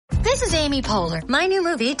This is Amy Poehler. My new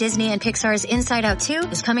movie, Disney and Pixar's Inside Out 2,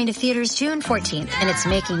 is coming to theaters June 14th, and it's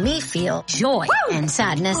making me feel joy and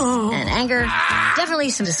sadness and anger,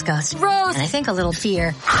 definitely some disgust, and I think a little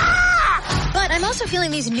fear. But I'm also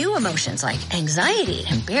feeling these new emotions like anxiety,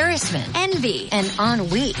 embarrassment, envy, and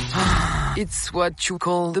ennui. It's what you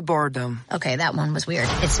call the boredom. Okay, that one was weird.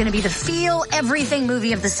 It's gonna be the feel everything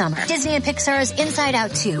movie of the summer. Disney and Pixar's Inside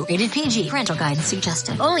Out 2, rated PG, parental guidance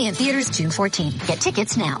suggested. Only in theaters June 14th. Get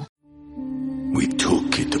tickets now. We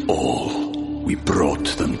took it all. We brought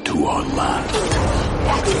them to our land.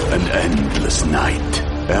 An endless night,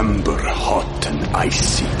 ember hot and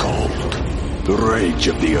icy cold. The rage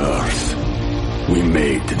of the earth. We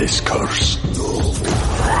made this curse.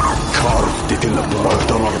 Carved it in the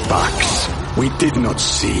blood on our backs. We did not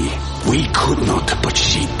see. We could not, but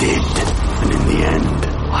she did. And in the end,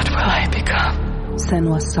 what will I become?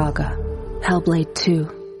 Senua's Saga. Hellblade 2.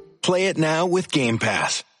 Play it now with Game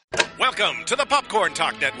Pass. Welcome to the Popcorn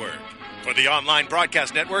Talk Network. For the online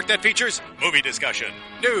broadcast network that features movie discussion,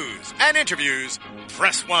 news, and interviews,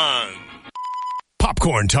 press 1.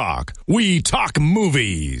 Popcorn Talk. We talk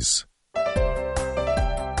movies.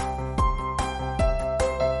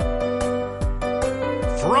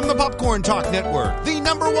 From the Popcorn Talk Network, the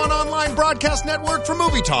 #1 online broadcast network for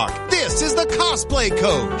movie talk, this is the Cosplay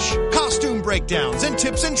Coach. Costume breakdowns and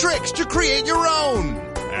tips and tricks to create your own.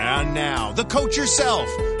 And now, the coach herself,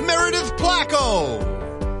 Meredith Placco.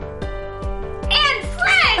 And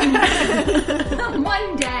friends!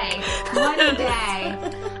 One day.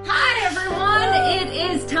 Hi, everyone. It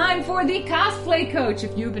is time for the Cosplay Coach.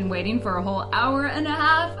 If you've been waiting for a whole hour and a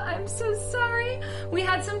half, I'm so sorry. We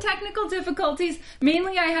had some technical difficulties.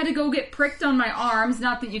 Mainly, I had to go get pricked on my arms.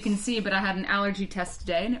 Not that you can see, but I had an allergy test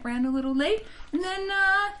today, and it ran a little late. And then,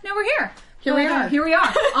 now we're here. Here we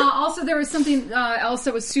are. Also, there was something else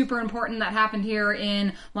that was super important that happened here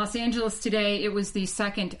in Los Angeles today. It was the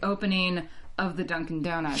second opening of the Dunkin'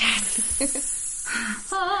 Donuts. Yes!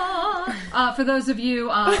 For those of you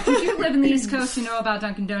who do live in the East Coast, you know about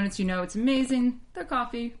Dunkin' Donuts, you know it's amazing. Their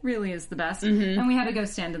coffee really is the best. Mm-hmm. And we had to go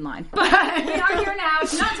stand in line. But we are here now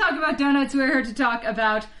to not talk about donuts. We're here to talk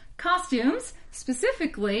about costumes,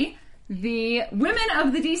 specifically the women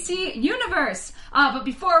of the DC Universe. But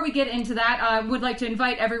before we get into that, I would like to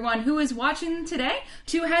invite everyone who is watching today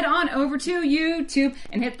to head on over to YouTube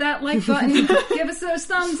and hit that like button. Give us those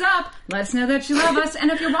thumbs up. Let us know that you love us.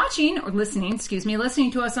 And if you're watching, or listening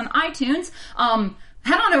to us on iTunes,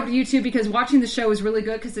 head on over to YouTube because watching the show is really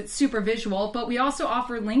good because it's super visual, but we also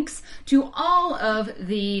offer links to all of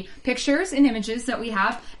the pictures and images that we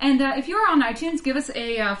have. And if you're on iTunes, give us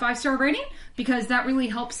a 5-star rating because that really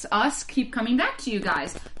helps us keep coming back to you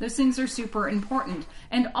guys. Those things are super important.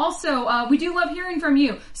 And also, we do love hearing from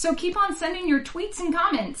you, so keep on sending your tweets and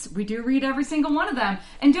comments. We do read every single one of them.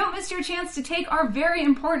 And don't miss your chance to take our very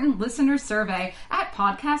important listener survey at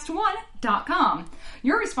podcast1.com.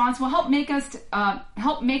 Your response will help make us,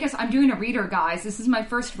 I'm doing a reader, guys. This is my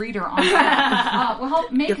first reader on that. Will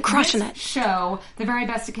help make this show the very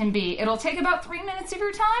best it can be. It'll take about 3 minutes of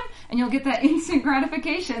your time, and you'll get that instant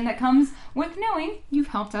gratification that comes with knowing you've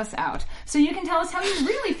helped us out. So you can tell us how you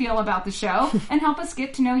really feel about the show and help us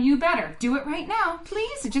get to know you better. Do it right now,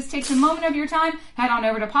 please. It just takes a moment of your time. Head on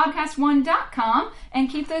over to podcast1.com and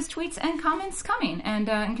keep those tweets and comments coming. And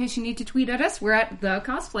in case you need to tweet at us, we're at The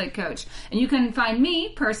Cosplay Coach. And you can find me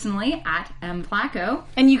personally at M. Placco.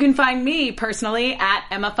 And you can find me personally at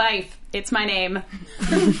Emma Fife. It's my name.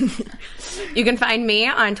 You can find me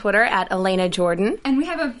on Twitter at Elena Jordan. And we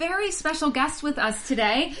have a very special guest with us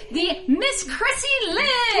today, the Miss Chrissy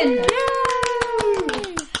Lynn.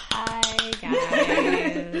 Yay! Hi,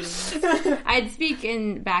 guys. I'd speak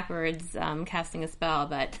in backwards, casting a spell,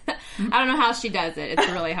 but I don't know how she does it.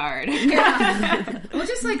 It's really hard. Yeah. We'll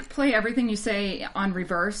just, play everything you say on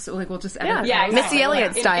reverse. We'll just edit it. Yeah, Missy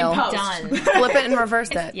Elliott style. Done. Flip it and reverse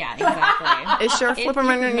it. Yeah, exactly. It's sure flip them.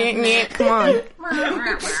 Come on.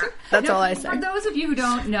 That's all I say. For those of you who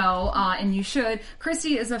don't know, and you should,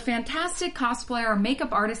 Chrissy is a fantastic cosplayer,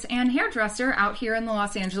 makeup artist, and hairdresser out here in the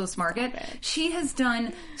Los Angeles market. She has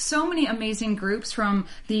done so many amazing groups from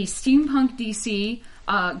the Steampunk DC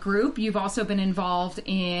group. You've also been involved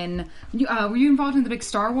in... were you involved in the big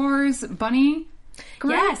Star Wars bunny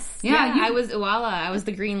group? Yes. Yeah, I was Uala. I was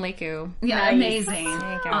the Green Leku. Yeah, nice.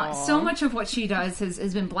 Amazing. So much of what she does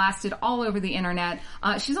has been blasted all over the internet.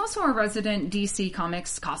 She's also a resident DC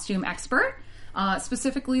Comics costume expert.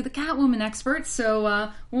 Specifically the Catwoman expert.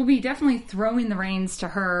 So we'll be definitely throwing the reins to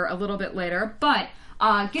her a little bit later. But...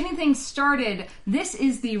 getting things started, this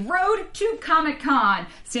is the road to Comic-Con.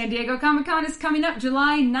 San Diego Comic-Con is coming up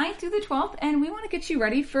July 9th through the 12th, and we want to get you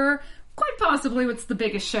ready for quite possibly what's the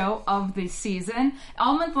biggest show of the season.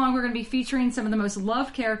 All month long, we're going to be featuring some of the most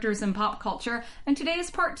loved characters in pop culture, and today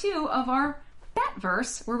is part 2 of our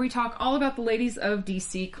Batverse, where we talk all about the ladies of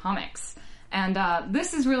DC Comics. And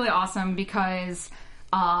this is really awesome because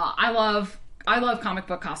I love comic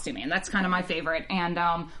book costuming. That's kind of my favorite. And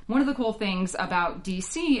one of the cool things about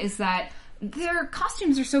DC is that their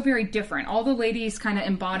costumes are so very different. All the ladies kind of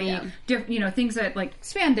embody, things that like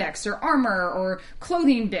spandex or armor or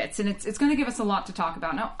clothing bits, and it's going to give us a lot to talk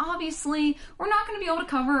about. Now, obviously, we're not going to be able to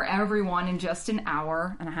cover everyone in just an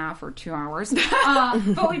hour and a half or 2 hours,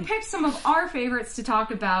 but we picked some of our favorites to talk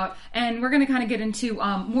about, and we're going to kind of get into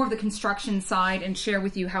more of the construction side and share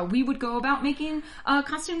with you how we would go about making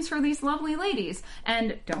costumes for these lovely ladies.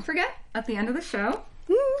 And don't forget, at the end of the show,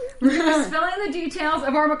 we're going to be spilling the details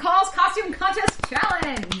of our McCall's Costume Contest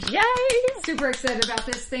Challenge. Yay! Super excited about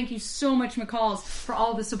this. Thank you so much, McCall's, for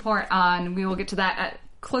all the support, and we will get to that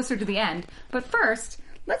closer to the end. But first,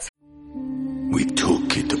 let's... We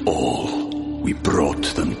took it all. We brought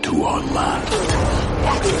them to our land.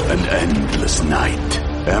 An endless night,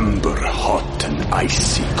 ember hot and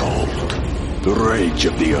icy cold. The rage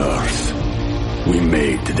of the earth. We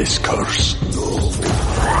made this curse.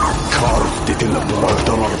 Carved it in the blood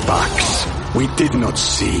on our backs. We did not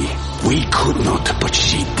see. We could not, but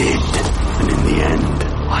she did. And in the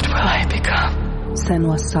end, what will I become?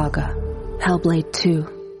 Senua Saga. Hellblade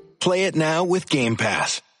 2. Play it now with Game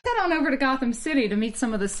Pass. Head on over to Gotham City to meet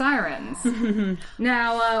some of the sirens.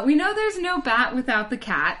 Now, we know there's no bat without the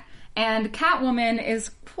cat, and Catwoman is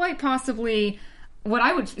quite possibly what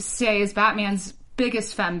I would say is Batman's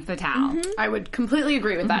biggest femme fatale. I would completely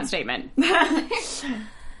agree with that statement.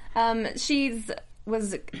 She's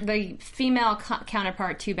was the female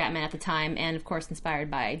counterpart to Batman at the time, and of course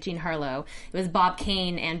inspired by Jean Harlow. It was Bob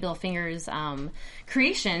Kane and Bill Finger's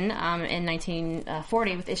creation in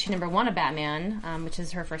 1940 with issue number 1 of Batman, which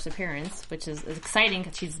is her first appearance, which is exciting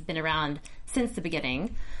because she's been around since the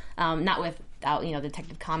beginning. Not without,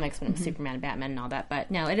 Detective Comics when it was Superman and Batman and all that,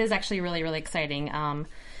 but no, it is actually really, really exciting.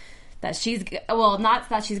 That she's, not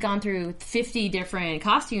that she's gone through 50 different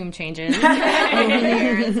costume changes over the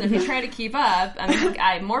years. If you try to keep up,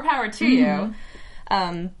 more power to you.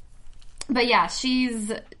 But yeah,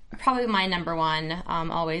 she's probably my number one,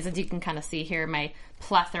 always, as you can kind of see here, my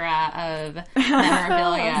plethora of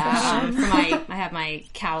memorabilia. I have my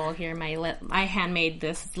cowl here, I handmade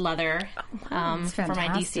this leather for my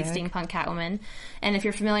DC Steampunk Catwoman. And if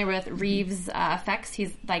you're familiar with Reeves effects,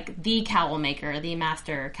 he's like the cowl maker, the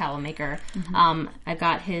master cowl maker. I've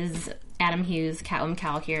got his Adam Hughes Catwoman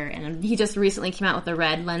cowl here, and he just recently came out with the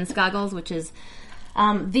red lens goggles, which is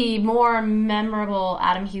the more memorable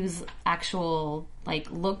Adam Hughes actual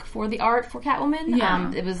look for the art for Catwoman.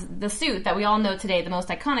 Yeah. It was the suit that we all know today. The most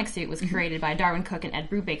iconic suit was created by Darwyn Cooke and Ed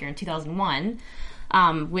Brubaker in 2001,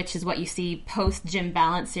 which is what you see post Jim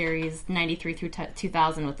Balance series 93 through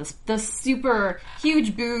 2000 with the super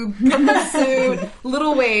huge boob purple suit,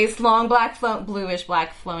 little waist, long black bluish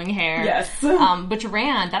black flowing hair. Yes. Which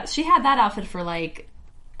she had that outfit for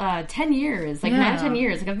 10 years, 9 or 10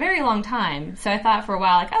 years, a very long time. So I thought for a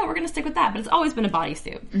while, we're going to stick with that. But it's always been a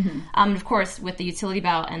bodysuit. And of course, with the utility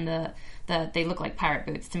belt and they look like pirate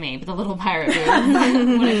boots to me, but the little pirate boots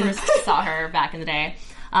when I first saw her back in the day.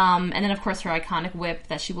 And then, of course, her iconic whip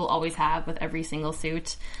that she will always have with every single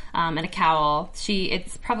suit, and a cowl.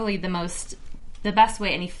 It's probably the best way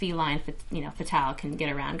any feline, fatale can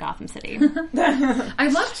get around Gotham City. I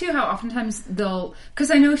love, too, how oftentimes because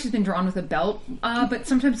I know she's been drawn with a belt, but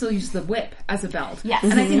sometimes they'll use the whip as a belt. Yes.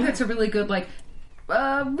 And I think that's a really good,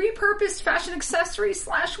 repurposed fashion accessory /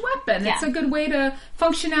 weapon. Yeah. It's a good way to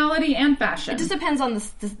functionality and fashion. It just depends on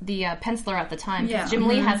the penciler at the time. Yeah. Jim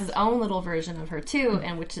Lee has his own little version of her, too,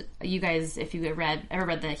 and which you guys, if you ever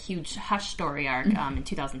read the huge Hush story arc in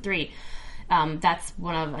 2003, that's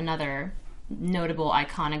another notable,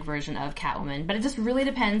 iconic version of Catwoman, but it just really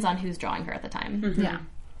depends on who's drawing her at the time. Yeah.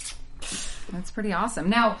 That's pretty awesome.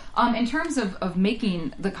 Now, in terms of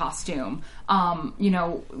making the costume,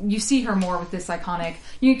 you see her more with this iconic...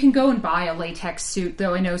 You can go and buy a latex suit,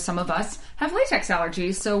 though I know some of us have latex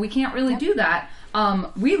allergies, so we can't really do that.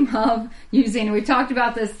 We love using, and we've talked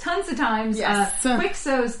about this tons of times,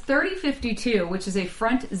 Quixo's 3052, which is a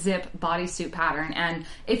front zip bodysuit pattern. And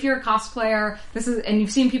if you're a cosplayer, and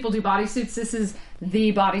you've seen people do bodysuits, this is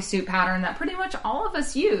the bodysuit pattern that pretty much all of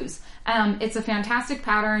us use. It's a fantastic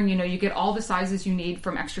pattern. You know, you get all the sizes you need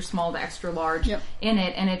from extra small to extra large in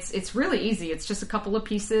it, and it's really easy. It's just a couple of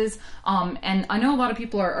pieces. And I know a lot of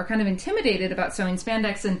people are kind of intimidated about sewing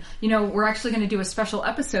spandex, and you know, we're actually going to do a special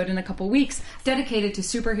episode in a couple weeks dedicated to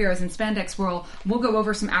superheroes and spandex, where we'll go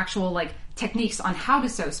over some actual like techniques on how to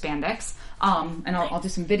sew spandex. And I'll do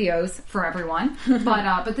some videos for everyone.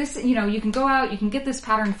 But this, you know, you can go out, you can get this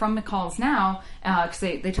pattern from McCall's now, because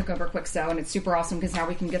they took over Quick Sew, and it's super awesome because now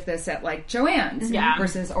we can get this at like Joann's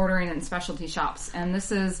versus ordering it in specialty shops. And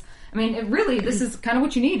this is, I mean, this is kind of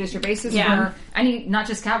what you need is your basis for any, not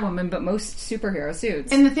just Catwoman, but most superhero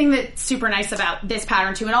suits. And the thing that's super nice about this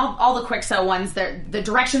pattern too, and all the Quick Sew ones, the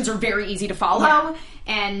directions are very easy to follow.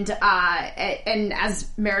 And as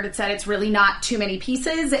Meredith said, it's really not too many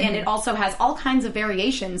pieces, and it also has all kinds of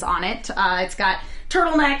variations on it. It's got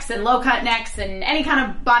turtlenecks and low-cut necks and any kind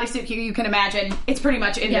of bodysuit you can imagine. It's pretty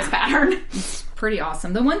much in this pattern. It's pretty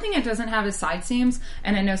awesome. The one thing it doesn't have is side seams,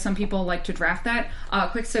 and I know some people like to draft that.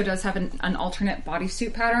 Quick Sew does have an alternate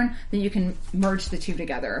bodysuit pattern that you can merge the two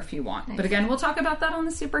together if you want. Nice. But again, we'll talk about that on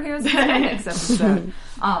the Superheroes next episode.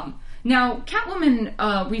 Now,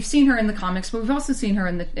 Catwoman, we've seen her in the comics, but we've also seen her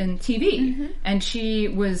in TV. And she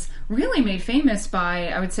was really made famous by,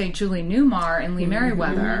 I would say, Julie Newmar and Lee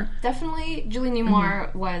Merriweather. Definitely, Julie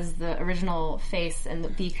Newmar was the original face and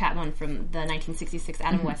the Catwoman from the 1966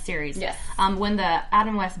 Adam West series. Yes. When the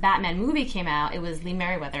Adam West Batman movie came out, it was Lee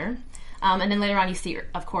Merriweather. And then later on, you see,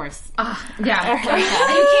 of course, you cannot forget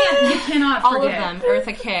all of them.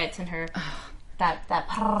 Eartha Kitt and her. That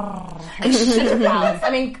I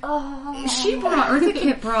mean, Eartha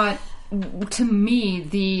Kitt brought to me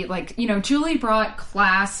the, like, you know, Julie brought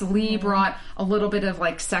class, Lee brought a little bit of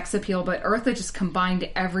like sex appeal, but Eartha just combined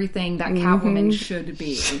everything that Catwoman should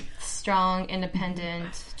be. Strong,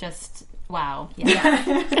 independent, just wow.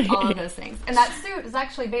 Yeah. All of those things. And that suit is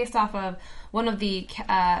actually based off of one of the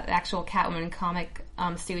actual Catwoman comic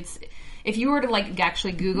suits. If you were to like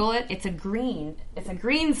actually Google it, it's a green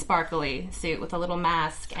sparkly suit with a little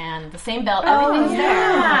mask and the same belt. Everything's there.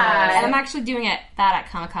 And I'm actually doing that at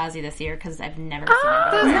Kamikaze this year because I've never seen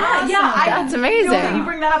it. That's amazing. You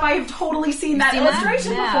bring that up. I have totally seen that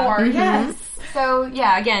illustration before. Yes. So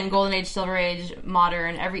yeah, again, Golden Age, Silver Age,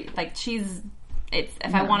 modern.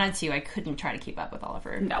 If I wanted to, I couldn't try to keep up with all of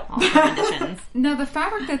her renditions. No, the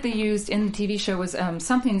fabric that they used in the TV show was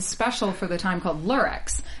something special for the time called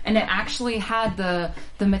Lurex, and it actually had the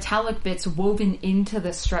metallic bits woven into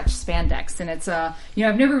the stretch spandex, and it's I've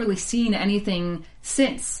never really seen anything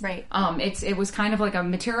since. Right. It was kind of like a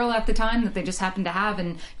material at the time that they just happened to have,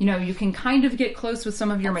 and you can kind of get close with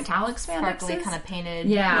some of your metallic spandexes. Sparkly, kind of painted.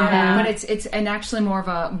 Yeah. But it's actually more of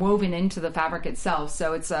a woven into the fabric itself.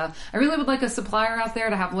 So it's I really would like a supplier out there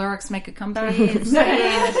to have Lurex make a comeback.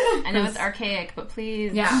 I know it's archaic, but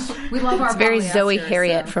please. Yeah. We love our It's very Zoe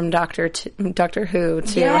Harriet from Doctor Who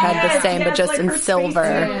too. Had the same, but just in silver.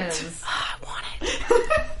 I want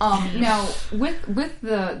it. Now with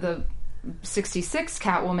the 66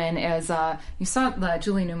 Catwoman is you saw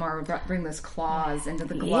Julie Newmar bring those claws into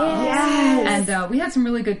the glove. Yes. And we had some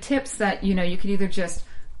really good tips that you could either just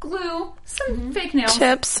glue some fake nails.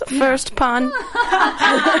 Tips, first pun.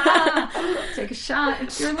 Take a shot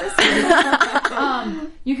if you're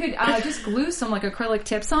listening. You could just glue some like acrylic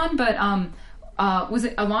tips on, but was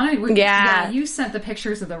it Alana? Yeah, you sent the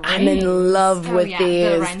pictures of the rings. I'm in love with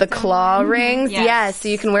these. The claw rings. Yes, so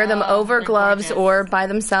you can wear them over gloves gorgeous. Or by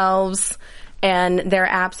themselves. And they're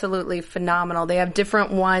absolutely phenomenal. They have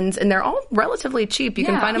different ones, and they're all relatively cheap. You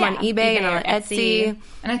can find them on eBay and on Etsy.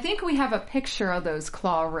 And I think we have a picture of those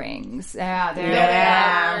claw rings. Yeah, there they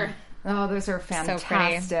are. Oh, those are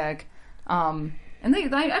fantastic. So and I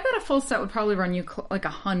bet a full set would probably run you like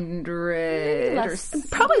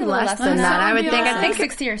 $100. Probably less than that, I would think. I think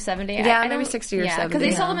 60 or 70. Yeah, maybe 60 or 70. Because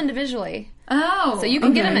they sell them individually. Oh, so you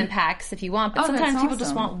can get them in packs if you want, but sometimes people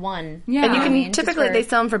just want one. Yeah, and you can typically they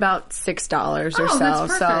sell them for about $6 or so.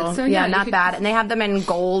 That's perfect. So yeah, not bad. And they have them in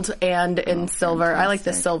gold and in silver. Fantastic. I like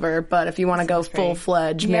the silver, but if you want to go full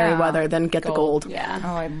fledged Merriweather, then get the gold. Yeah.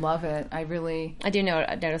 Oh, I love it. I do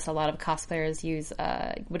notice a lot of cosplayers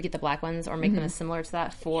would get the black ones or make them similar to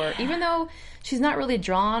that even though she's not really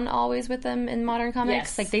drawn always with them in modern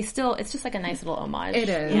comics. Like it's just like a nice little homage. It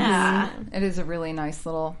is. Yeah. It is a really nice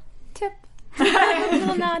little tip.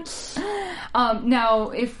 Little nod. Now,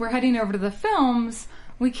 if we're heading over to the films,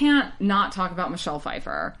 we can't not talk about Michelle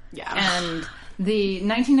Pfeiffer. Yeah. And the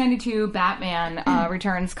 1992 Batman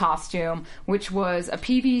Returns costume, which was a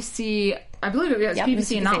PVC, I believe it was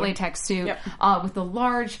PVC and not latex suit, with the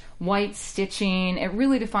large white stitching. It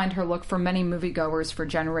really defined her look for many moviegoers for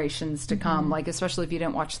generations to come, like especially if you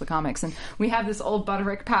didn't watch the comics. And we have this old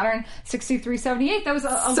Butterick pattern, 6378. That was a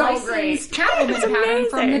licensed Catwoman pattern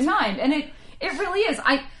from the time, and it really is.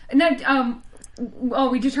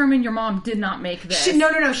 We determined your mom did not make this.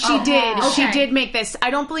 No, she did. Okay. She did make this. I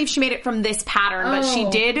don't believe she made it from this pattern, but she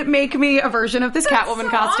did make me a version of this Catwoman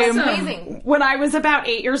costume when I was about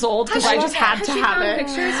 8 years old, because I just had to have it.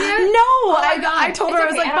 Pictures yet? No, I told her, I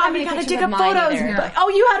was like, Mom, you gotta dig up photos. Oh,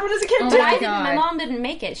 you had one as a kid too? My mom didn't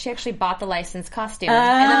make it. She actually bought the licensed costume.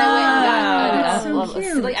 And then I went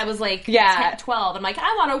and got I was like 10, 12. I'm like,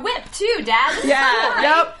 I want a whip too, Dad. This is cool,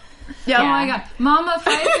 right? Yep. Oh my God. Mama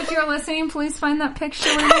Fife, if you're listening, please find that picture.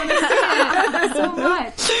 We want to see it so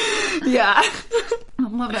much. Yeah. I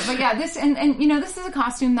love it. But yeah, this this is a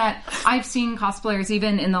costume that I've seen cosplayers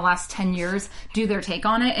even in the last 10 years do their take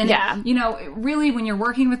on it. And really when you're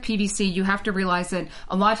working with PVC, you have to realize that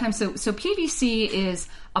a lot of times so PVC is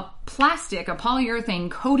a plastic, a polyurethane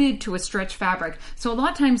coated to a stretch fabric. So a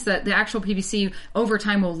lot of times the actual PVC over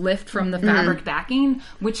time will lift from the fabric backing,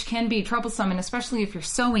 which can be troublesome, and especially if you're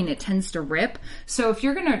sewing, it tends to rip. So if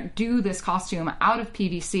you're going to do this costume out of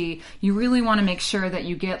PVC, you really want to make sure that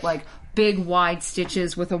you get like big wide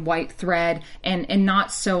stitches with a white thread and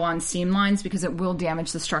not sew on seam lines, because it will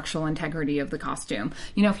damage the structural integrity of the costume.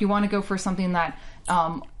 If you want to go for something that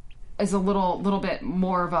is a little bit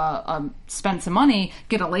more of a spend some money,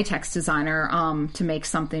 get a latex designer to make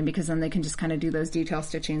something, because then they can just kind of do those detail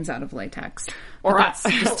stitchings out of latex. Or that's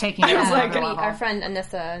just taking it our friend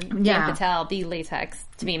Anissa Patel, the latex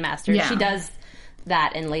to be master. She does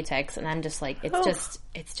that in latex, and I'm just like,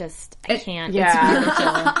 it's just I can't. Yeah. It's beautiful.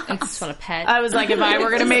 I just want to pet. I was like, if I were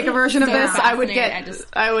going to make a version of this, I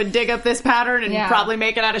would dig up this pattern and probably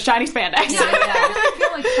make it out of shiny spandex. I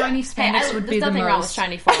feel like shiny spandex would be the most. There's nothing wrong with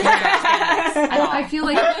shiny spandex. I feel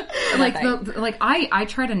like I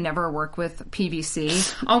try to never work with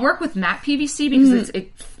PVC. I'll work with matte PVC because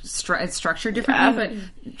it's structured differently,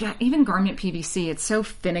 but even garment PVC, it's so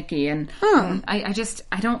finicky, and I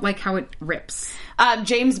don't like how it rips.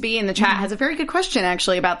 James B in the chat has a very good question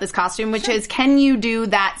actually about this costume, which is, can you do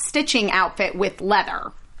that stitching outfit with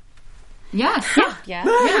leather? Yes.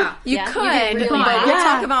 Yeah. You could, but we'll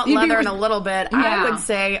talk about leather in a little bit. I would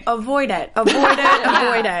say avoid it. Avoid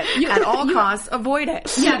it. At all costs, avoid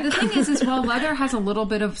it. Yeah, the thing is leather has a little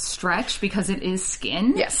bit of stretch because it is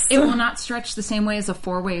skin. Yes. It will not stretch the same way as a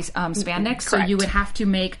four-way spandex, so you would have to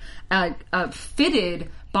make a fitted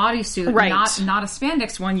bodysuit, not a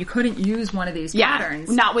spandex one. You couldn't use one of these patterns.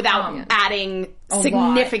 Not without adding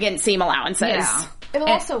significant seam allowances. Yeah. It will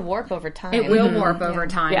also warp over time. It will warp over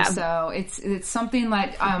time. Yeah. So it's something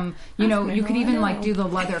that you could even do the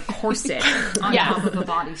leather corset on top of a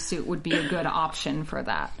bodysuit would be a good option for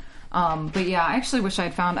that. But yeah, I actually wish I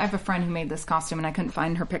have a friend who made this costume and I couldn't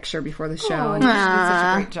find her picture before the show, and she did such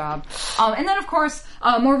a great job. And then of course,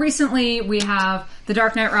 more recently we have The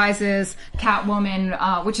Dark Knight Rises,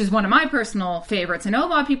 Catwoman, which is one of my personal favorites. I know a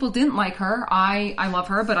lot of people didn't like her. I love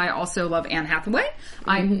her, but I also love Anne Hathaway.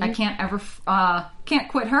 I can't ever, can't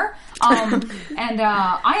quit her. And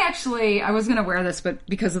I was going to wear this, but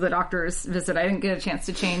because of the doctor's visit, I didn't get a chance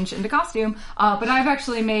to change into costume. But I've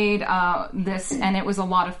actually made this, and it was a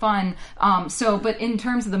lot of fun. But in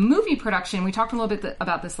terms of the movie production, we talked a little bit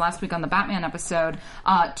about this last week on the Batman episode.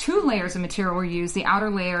 2 layers of material were used, the outer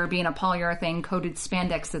layer being a polyurethane coated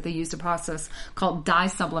spandex that they used a process called dye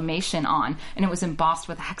sublimation on, and it was embossed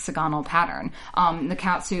with a hexagonal pattern. The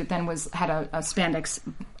catsuit then had a spandex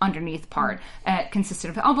underneath part. It consisted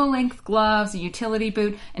of elbow-length gloves, a utility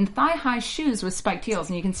boot, and thigh-high shoes with spiked heels.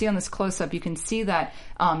 And you can see on this close-up, you can see that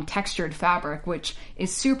textured fabric, which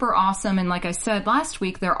is super awesome. And like I said last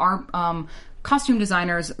week, there are costume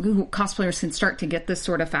designers who cosplayers can start to get this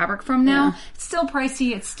sort of fabric from now. Yeah. It's still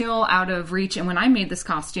pricey. It's still out of reach. And when I made this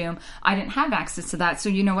costume, I didn't have access to that.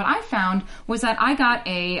 So what I found was that I got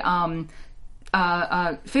a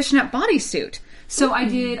fishnet bodysuit. So I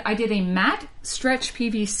did a matte stretch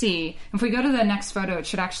PVC. If we go to the next photo, it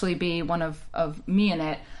should actually be one of me in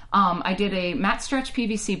it. I did a matte stretch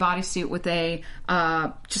PVC bodysuit with a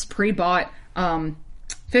just pre-bought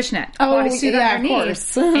fishnet bodysuit underneath. Of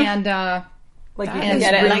course. And you can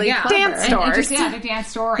get it really dance stores. At a dance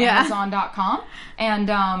store, Amazon.com.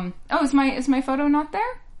 And is my photo not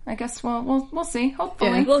there? I guess we'll see. Hopefully,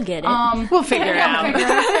 yeah, we'll get it. We'll figure it out. It's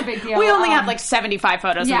no big deal. We only have like 75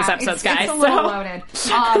 photos in this episode, guys. It's a little loaded.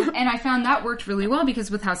 And I found that worked really well because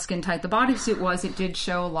with how skin tight the bodysuit was, it did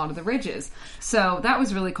show a lot of the ridges. So that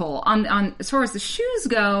was really cool. On as far as the shoes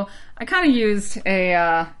go, I kind of used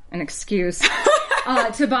an excuse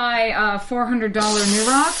to buy $400 New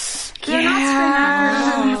Rocks. They're not screen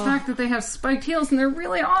accurate, the fact that they have spiked heels and they're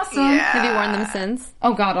really awesome. Yeah. Have you worn them since?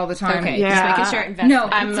 Oh God, all the time. Okay, just making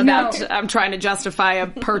sure. I'm trying to justify a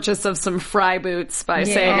purchase of some Fry boots by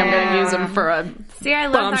saying I'm going to use them for a I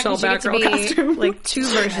love bombshell that Batgirl costume. Like two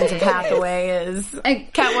versions of Hathaway is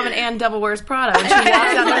Catwoman and Devil Wears Prada. And she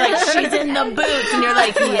walks out there like she's in the boots, and you're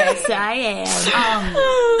like, yes, I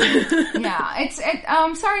am. Yeah,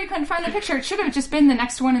 sorry you couldn't find the picture. It should have just been the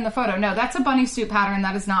next one in the photo. No, that's a bunny suit pattern.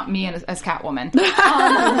 That is not me as Catwoman.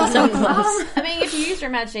 So close. I mean, if you use your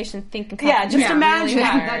imagination, think and come. Yeah, just imagine.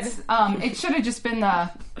 That's it should have just been the.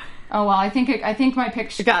 Oh well, I think my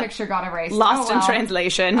picture got erased. Lost in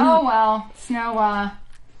translation. Oh well, Snow.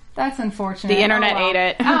 That's unfortunate. The internet ate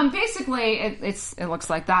it. Basically, it looks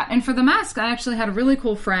like that. And for the mask, I actually had a really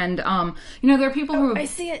cool friend. There are people who I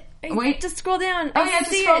see it. Wait, just scroll down. Oh, yeah,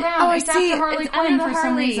 just scroll down. Oh, it's after Harley Quinn for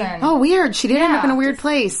some reason. Oh, weird. She did end up in a weird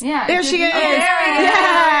place. Yeah, there she is. Oh, there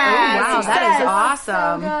wow, that is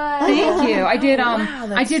awesome. Thank you. I did.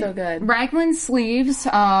 I did so good. raglan sleeves,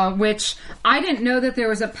 which I didn't know that there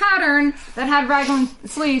was a pattern that had raglan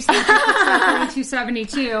sleeves. So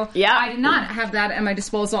 3272. Yeah, I did not have that at my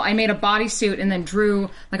disposal. I made a bodysuit and then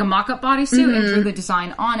drew like a mock-up bodysuit and drew the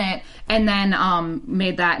design on it, and then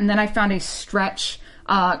made that. And then I found a stretch.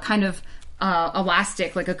 Kind of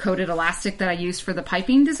elastic, like a coated elastic that I used for the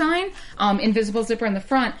piping design, invisible zipper in the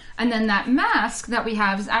front, and then that mask that we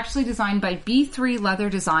have is actually designed by B3 Leather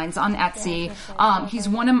Designs on Etsy. He's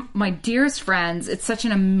one of my dearest friends. It's such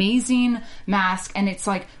an amazing mask, and it's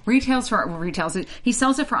like he sells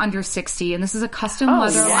it for under $60, and this is a custom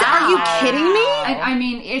leather. Wow. Are you kidding me? I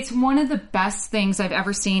mean, it's one of the best things I've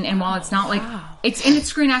ever seen, and while it's not like it's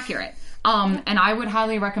screen accurate. And I would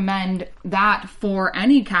highly recommend that for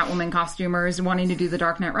any Catwoman costumers wanting to do the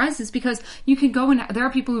Dark Knight Rises, because you could go and there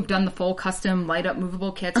are people who've done the full custom light up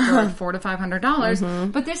movable kits for like $400 to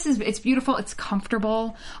 $500. But it's beautiful. It's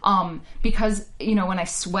comfortable. Because, when I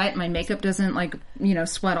sweat, my makeup doesn't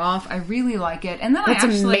sweat off. I really like it. And then that's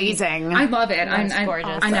amazing. I love it. It's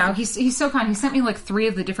gorgeous. I know. He's so kind. He sent me like 3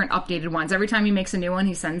 of the different updated ones. Every time he makes a new one,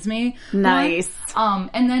 he sends me nice.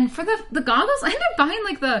 one. And then for the goggles, I ended up buying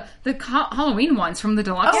like the Halloween ones from the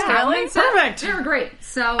deluxe. Oh, really? Perfect. They were great.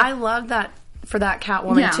 So I love that for that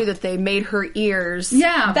Catwoman too. That they made her ears.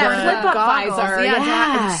 Yeah, that flip up visor.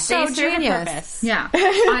 Yeah, it's so genius. Purpose. Yeah,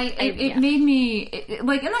 it made me and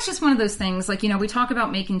that's just one of those things. Like we talk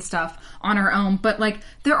about making stuff on our own, but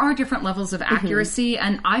there are different levels of accuracy,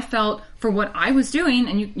 and I felt for what I was doing,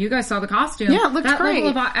 and you guys saw the costume. Yeah, it looked great. Level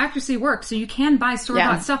of accuracy works, so you can buy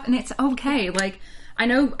store-bought stuff, and it's okay. I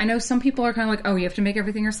know some people are kind of like, oh, you have to make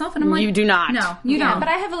everything yourself, and I'm like, you do not. No, you don't. But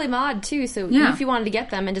I heavily mod too, so if you wanted to get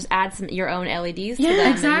them and just add your own LEDs to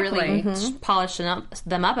them exactly. and really polish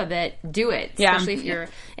them up a bit, do it. Yeah. Especially if you're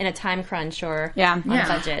in a time crunch or on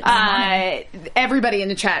budget. Everybody in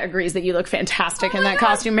the chat agrees that you look fantastic in that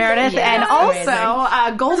costume, Meredith. And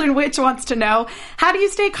also, Golden Witch wants to know, how do you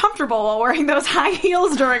stay comfortable while wearing those high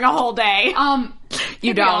heels during a whole day?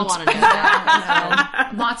 You don't.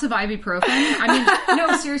 Lots of ibuprofen. I mean,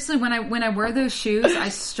 no, seriously. When I wear those shoes,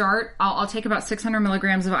 I'll take about 600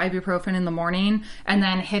 milligrams of ibuprofen in the morning, and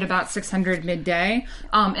then hit about 600 midday,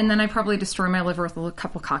 and then I probably destroy my liver with a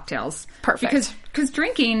couple cocktails. Perfect. Because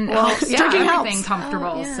drinking helps drinking everything helps.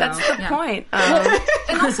 comfortable. So, that's the point.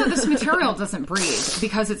 And also, this material doesn't breathe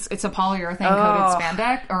because it's a polyurethane coated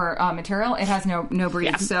spandex or material. It has no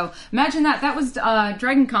breathe. Yeah. So imagine that. That was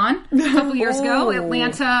Dragon Con a couple years ago.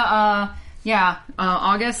 Atlanta,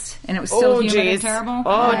 August, and it was still humid and terrible.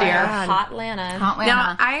 Oh, dear. Hot Atlanta.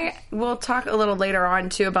 Now, I will talk a little later on,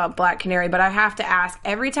 too, about Black Canary, but I have to ask,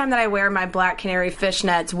 every time that I wear my Black Canary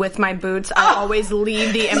fishnets with my boots, I always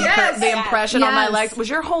leave the impression on my legs. Was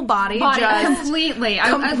your whole body just... Completely.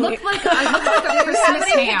 I looked like a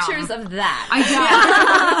Christmas ham. Pictures of that.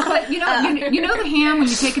 I did. But you know the ham when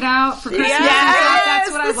you take it out for Christmas? Yes,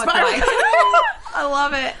 that's what I look like. I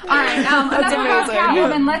love it. All right, enough about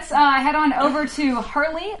Catwoman. Let's head on over to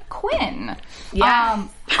Harley Quinn. Yeah.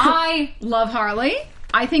 I love Harley.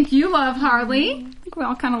 I think you love Harley. I think we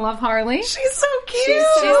all kind of love Harley. She's so cute.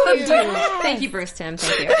 She's the dude. Thank you, Bruce Timm.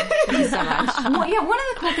 Thank you. Thank you so much. Well, yeah, one of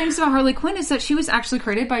the cool things about Harley Quinn is that she was actually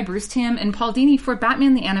created by Bruce Timm and Paul Dini for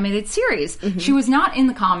Batman the Animated Series. Mm-hmm. She was not in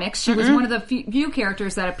the comics. She was one of the few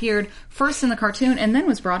characters that appeared first in the cartoon and then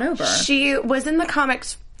was brought over. She was in the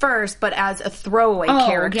comics first, but as a throwaway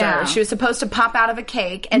character. Yeah. She was supposed to pop out of a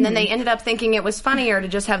cake, and then they ended up thinking it was funnier to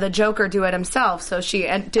just have the Joker do it himself, so she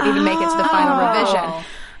didn't even make it to the final revision.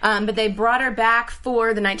 But they brought her back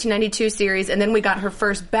for the 1992 series, and then we got her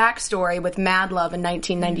first backstory with Mad Love in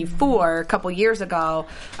 1994, a couple years ago.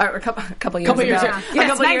 Or a couple years ago.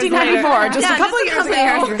 Yes, 1994, just a couple years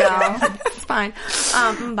ago. It's fine. It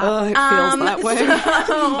feels that way.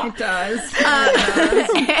 It does.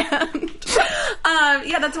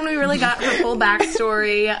 Yeah, that's when we really got her full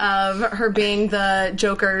backstory of her being the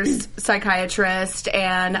Joker's psychiatrist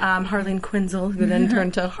and Harleen Quinzel, who then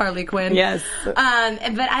turned to Harley Quinn. Yes.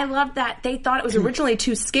 But I loved that they thought it was originally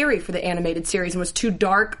too scary for the animated series and was too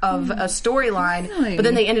dark of a storyline. Really? But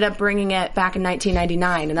then they ended up bringing it back in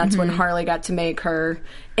 1999, and that's when Harley got to make her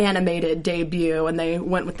animated debut, and they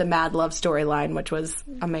went with the Mad Love storyline, which was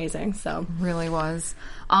amazing. So really was.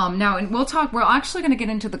 Now, and we're actually going to get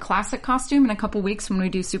into the classic costume in a couple weeks when we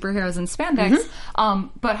do superheroes and spandex.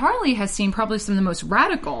 But Harley has seen probably some of the most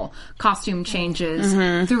radical costume changes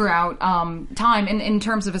throughout time, in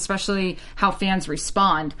terms of especially how fans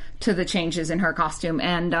respond to the changes in her costume.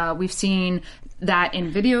 And we've seen that in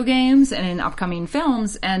video games and in upcoming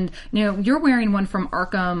films. And, you're wearing one from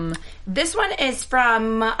Arkham. This one is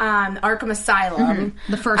from Arkham Asylum.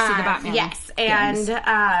 The first of the Batman. Yes. And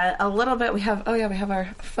a little bit, we have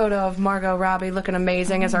our photo of Margot Robbie looking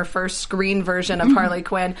amazing as our first screen version of Harley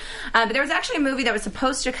Quinn. But there was actually a movie that was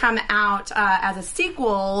supposed to come out as a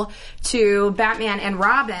sequel to Batman and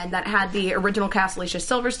Robin that had the original cast, Alicia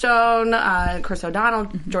Silverstone, Chris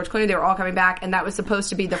O'Donnell, George Clooney. They were all coming back, and that was supposed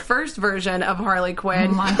to be the first version of Harley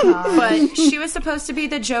Quinn. Oh my God. But she was supposed to be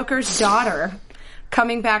the Joker's daughter,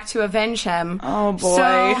 coming back to avenge him. Oh, boy. So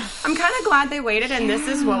I'm kind of glad they waited, and this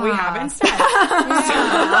is what we have instead.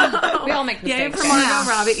 We all make mistakes. For Margot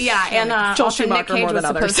Robbie. Yeah, and also Nick Cage was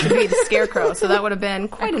supposed to be the Scarecrow, so that would have been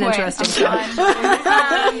quite an interesting show.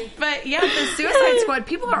 But yeah, the Suicide Squad,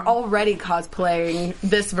 people are already cosplaying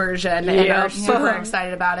this version and are super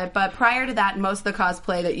excited about it. But prior to that, most of the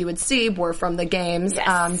cosplay that you would see were from the games,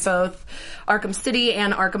 both Arkham City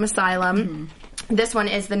and Arkham Asylum. This one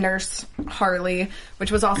is the Nurse Harley,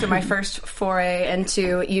 which was also my first foray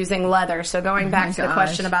into using leather. So going back to the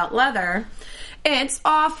question about leather, it's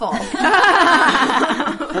awful.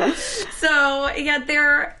 So, yeah,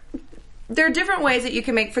 there are different ways that you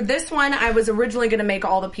can make. For this one, I was originally going to make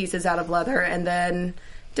all the pieces out of leather and then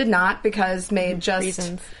did not because made just...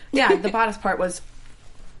 reasons. Yeah, the bodice part was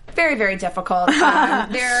very, very difficult.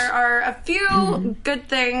 There are a few good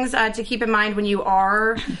things to keep in mind when you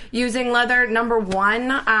are using leather. Number one,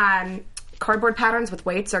 cardboard patterns with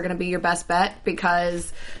weights are going to be your best bet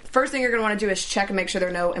because first thing you're going to want to do is check and make sure there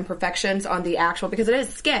are no imperfections on the actual, because it is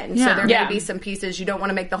skin. So there may be some pieces you don't want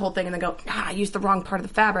to make the whole thing and then go, I used the wrong part of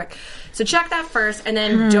the fabric. So check that first, and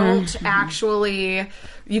then don't actually,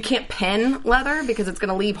 you can't pin leather because it's going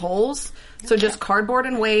to leave holes. So just cardboard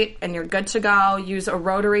and weight, and you're good to go. Use a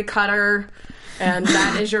rotary cutter, and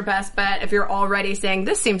that is your best bet. If you're already saying,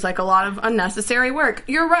 this seems like a lot of unnecessary work,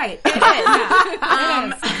 you're right. It is.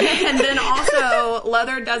 And then also,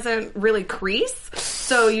 leather doesn't really crease,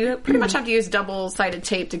 so you pretty much have to use double-sided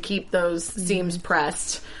tape to keep those seams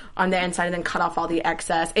pressed on the inside and then cut off all the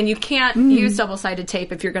excess. And you can't use double-sided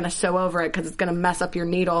tape if you're going to sew over it because it's going to mess up your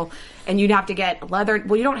needle. And you'd have to get leather.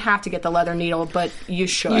 Well, you don't have to get the leather needle, but you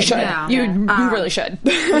should. You should. Yeah. You really should.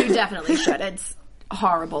 You definitely should. It's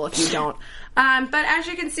horrible if you don't. But as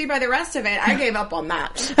you can see by the rest of it, I gave up on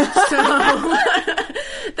that. So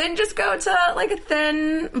then just go to like a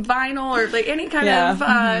thin vinyl or like any kind of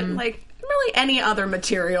like really any other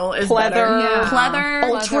material is pleather. Better. Yeah. Pleather.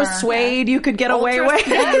 Ultra suede you could get away with.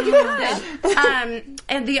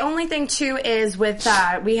 And the only thing too is with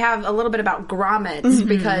we have a little bit about grommets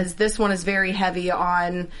because this one is very heavy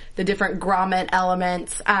on the different grommet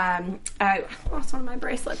elements. I lost one of my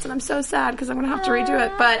bracelets and I'm so sad because I'm going to have to redo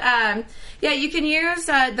it. But yeah, you can use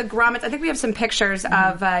the grommets. I think we have some pictures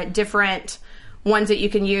of different ones that you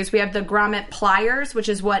can use. We have the grommet pliers, which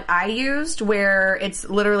is what I used, where it's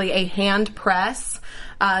literally a hand press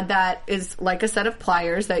that is like a set of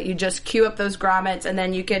pliers that you just cue up those grommets, and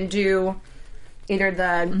then you can do either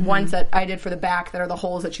the ones that I did for the back that are the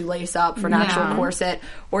holes that you lace up for an actual corset,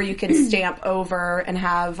 or you can stamp over and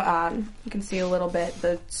have, you can see a little bit,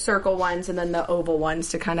 the circle ones and then the oval ones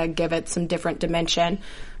to kind of give it some different dimension.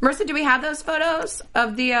 Marissa, do we have those photos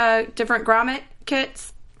of the different grommet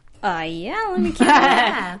kits? Yeah, let me keep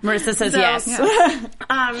that. Marissa says yes.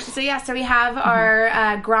 So we have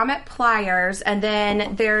our grommet pliers, and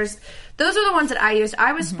then there's those are the ones that I used.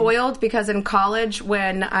 I was spoiled because in college,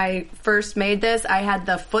 when I first made this, I had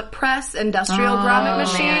the foot press industrial grommet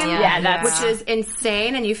machine, which is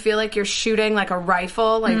insane, and you feel like you're shooting like a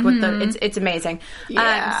rifle, like with the. It's amazing.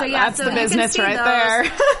 That's the business right there.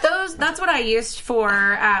 That's what I used for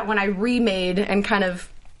when I remade and kind of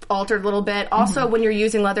altered a little bit. Also, when you're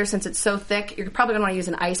using leather, since it's so thick, you're probably going to want to use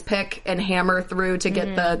an ice pick and hammer through to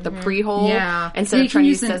get the pre-hole instead of trying to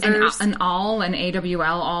use scissors. An awl, an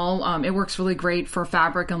AWL awl. It works really great for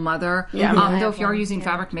fabric and leather. Though if you are using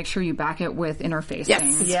fabric, make sure you back it with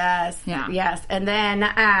interfacing. Yes. And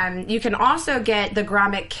then you can also get the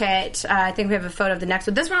grommet kit. I think we have a photo of the next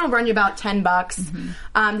one. This one will run you about $10.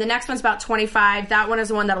 The next one's about $25. That one is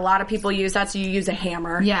the one that a lot of people use. That's you use a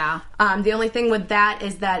hammer. The only thing with that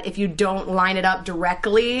is that if you don't line it up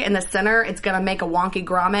directly in the center, it's going to make a wonky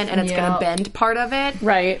grommet and it's going to bend part of it.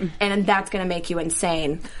 Right. And that's going to make you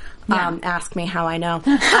insane. Ask me how I know. And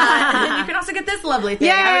then you can also get this lovely thing.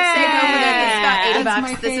 I would say go for this. It's about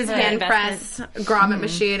 $80. This is hand press grommet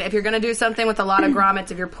machine. If you're going to do something with a lot of grommets,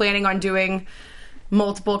 if you're planning on doing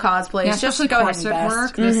multiple cosplays, just go ahead and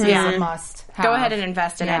invest. This is a must. Go ahead and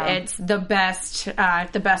invest in it. It's the best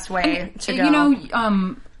way to go. You know,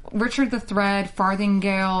 Richard the Thread,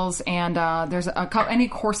 Farthingales, and there's any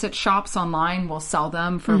corset shops online will sell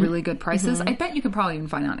them for really good prices. I bet you could probably even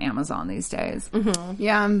find it on Amazon these days.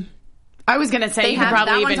 Yeah. I was going to say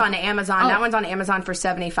that one's on Amazon. That one's on Amazon for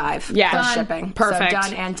 $75. Yeah, shipping. Perfect. So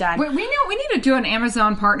done and done. We need to do an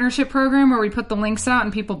Amazon partnership program where we put the links out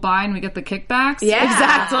and people buy and we get the kickbacks. Yeah,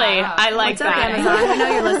 exactly. I like What's that. Up, Amazon? We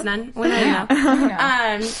know you're listening. We know you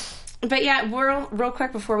know. But yeah, real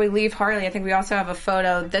quick before we leave Harley, I think we also have a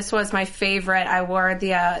photo. This was my favorite. I wore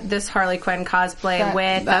this Harley Quinn cosplay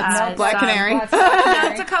with Black Canary.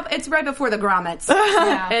 It's right before the grommets.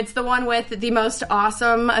 It's the one with the most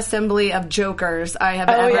awesome assembly of Jokers I have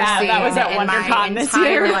ever seen. That was at WonderCon this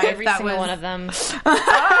year. Life. Every single one of them.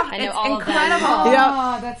 I know all incredible. Of them.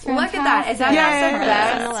 Oh, that's fantastic. Look at that. Is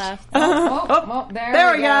that on the left?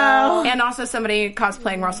 There we go. And also somebody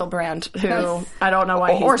cosplaying Russell Brand, who I don't know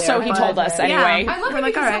why he's or there. So he told us anyway. I love it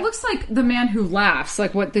because it looks like The Man Who Laughs,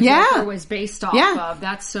 like what the Joker was based off of.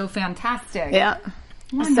 That's so fantastic. Yeah.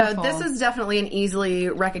 Wonderful. So this is definitely an easily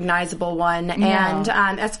recognizable one. And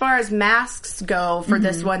as far as masks go for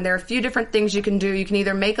this one, there are a few different things you can do. You can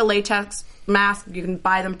either make a latex mask. You can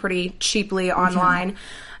buy them pretty cheaply online.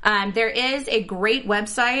 There is a great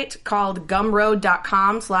website called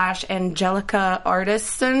gumroad.com/Angelica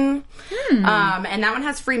Artisan. And that one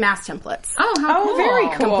has free mask templates. Oh, how cool. Very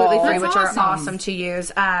cool. Completely free, That's which are awesome to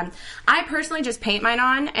use. I personally just paint mine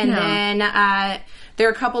on, and then there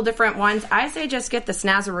are a couple different ones. I say just get the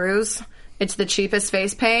Snazzaroos. It's the cheapest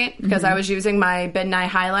face paint because I was using my Midnight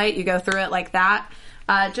Highlight. You go through it like that.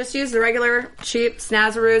 Just use the regular cheap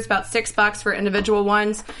Snazzaroos, about $6 for individual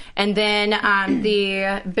ones. And then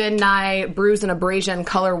the Midnight Bruise and Abrasion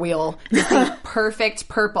color wheel is the perfect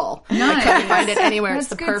purple. Nice. I couldn't find it anywhere. It's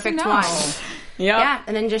the perfect one. Yeah.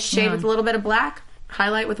 And then just shade with a little bit of black,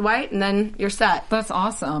 highlight with white, and then you're set. That's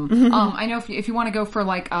awesome. I know if you want to go for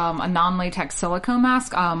like a non-latex silicone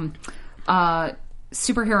mask,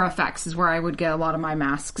 Superhero Effects is where I would get a lot of my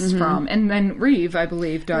masks from. And then Reeve, I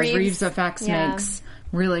believe, does. Reeves Effects makes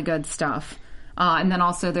really good stuff. And then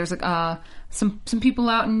also there's some people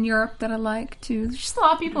out in Europe that I like too. There's just a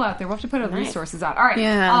lot of people out there. We'll have to put our resources out. All right.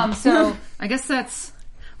 Yeah. So I guess that's...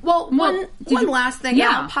 Well, one last thing.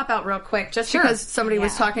 I'll pop out real quick just because somebody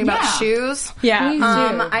was talking about shoes.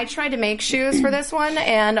 I tried to make shoes for this one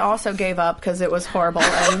and also gave up because it was horrible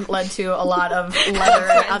and led to a lot of leather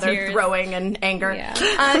and other throwing and anger. You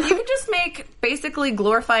can just make basically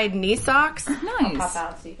glorified knee socks. Nice. I'll pop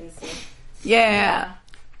out so you can see. Yeah.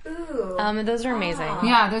 Ooh. Those are amazing.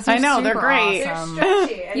 Yeah, those are super they're great. awesome. They're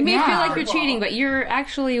stretchy. You may feel like you're cheating, but you're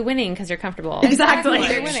actually winning because you're comfortable. Exactly.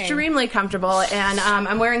 They're extremely comfortable, and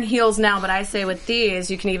I'm wearing heels now, but I say with these,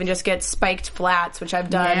 you can even just get spiked flats, which I've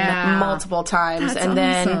done multiple times. That's and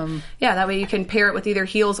then, awesome. that way you can pair it with either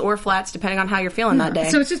heels or flats, depending on how you're feeling that day.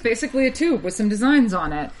 So it's just basically a tube with some designs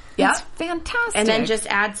on it. Yeah. That's fantastic. And then just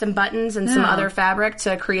add some buttons and some other fabric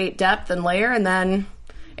to create depth and layer, and then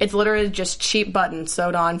it's literally just cheap buttons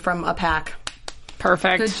sewed on from a pack.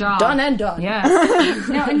 Perfect. Good job. Done and done. Yeah.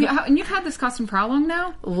 And you've had this costume for how long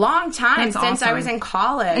now? Long time, That's since awesome. I was in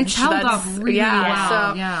college. It's held up really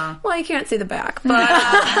well. So, well, you can't see the back, but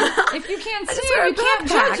if you can't see it, you can't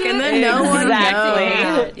judge it. And then no one knows.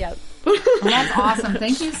 Exactly. Yep. Well, that's awesome.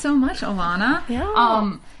 Thank you so much, Alana.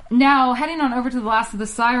 Yeah. Now, heading on over to the last of the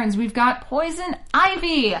Sirens, we've got Poison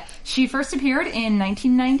Ivy. She first appeared in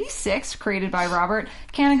 1996, created by Robert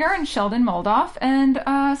Kanigher and Sheldon Moldoff, and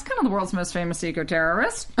is kind of the world's most famous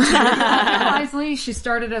eco-terrorist. Wisely, she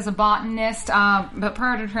started as a botanist, but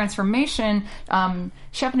prior to transformation,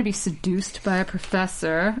 she happened to be seduced by a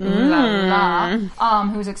professor,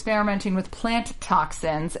 who was experimenting with plant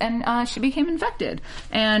toxins, and she became infected.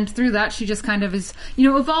 And through that, she just kind of is,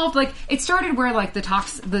 evolved. Like, it started where, like, the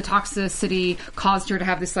toxicity caused her to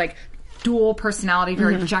have this, like, dual personality,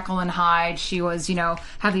 very Jekyll and Hyde. She was,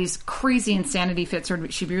 have these crazy insanity fits,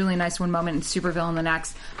 or she'd be really nice one moment and supervillain the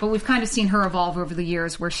next. But we've kind of seen her evolve over the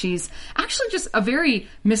years, where she's actually just a very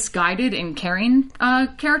misguided and caring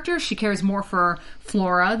character. She cares more for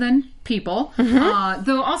flora than people.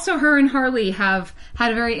 Though also her and Harley have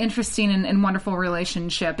had a very interesting and wonderful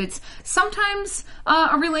relationship. It's sometimes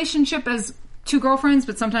a relationship as two girlfriends,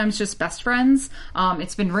 but sometimes just best friends.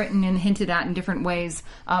 It's been written and hinted at in different ways.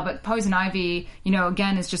 But Poison Ivy,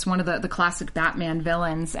 again, is just one of the classic Batman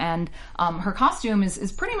villains. And her costume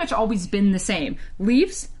is pretty much always been the same.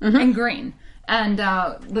 Leaves and green. And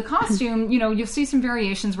the costume, you'll see some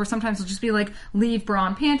variations where sometimes it'll just be like leaf, bra,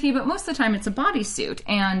 and panty, but most of the time it's a bodysuit.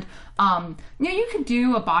 And, you could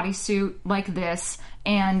do a bodysuit like this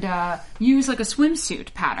and use like a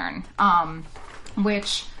swimsuit pattern,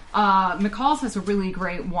 which... McCall's has a really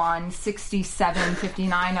great one,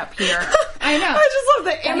 6759 up here. I know. I just love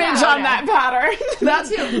the image on that pattern. That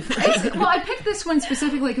too. Well, I picked this one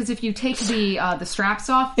specifically because if you take the straps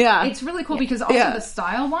off, it's really cool because also the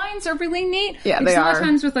style lines are really neat. Yeah, because they a lot are. of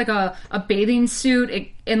times with like a bathing suit,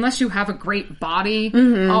 unless you have a great body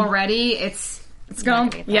already, it's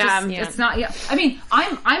going. It's not. Yeah. I mean,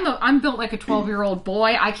 I'm built like a 12-year-old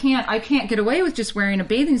boy. I can't get away with just wearing a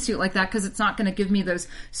bathing suit like that because it's not going to give me those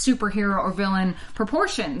superhero or villain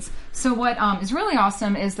proportions. So what is really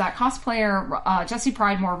awesome is that cosplayer Jessie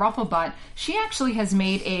Pridemore Rufflebutt, she actually has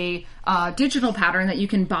made a digital pattern that you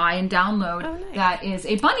can buy and download that is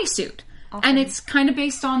a bunny suit. Awesome. And it's kind of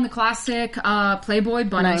based on the classic Playboy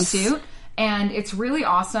bunny suit. And it's really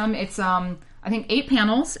awesome. It's I think 8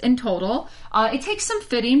 panels in total. It takes some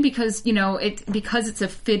fitting because, because it's a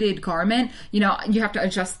fitted garment, you have to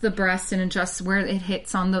adjust the breasts and adjust where it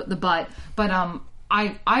hits on the butt. But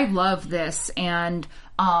I love this, and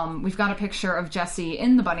we've got a picture of Jessie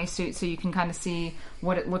in the bunny suit so you can kind of see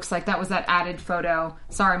what it looks like. That was that added photo.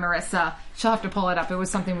 Sorry, Marissa. She'll have to pull it up. It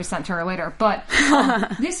was something we sent to her later. But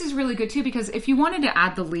this is really good, too, because if you wanted to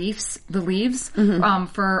add the leaves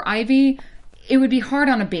for Ivy... It would be hard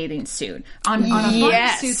on a bathing suit. On a bunny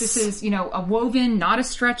suit, this is, a woven, not a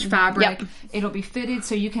stretch fabric. Yep. It'll be fitted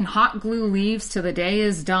so you can hot glue leaves till the day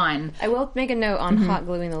is done. I will make a note on hot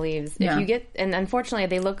gluing the leaves. If you get, and unfortunately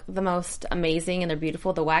they look the most amazing and they're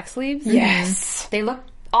beautiful, the wax leaves. Yes. They look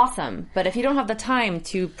awesome, but if you don't have the time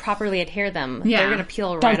to properly adhere them, they're going to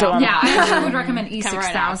peel right off. Yeah, I actually would recommend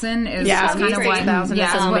E6000 is kind of what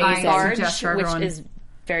I suggest for everyone. Which is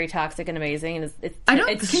very toxic and amazing, and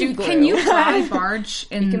it's shoe glue. Can you buy Barge?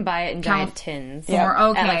 You can buy it in giant tins. At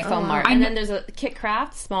like Foam Mart. And then there's a Kit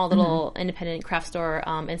Craft, small little independent craft store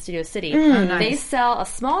in Studio City. Nice. They sell a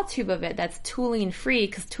small tube of it that's toluene free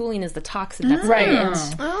because toluene is the toxin that's in it.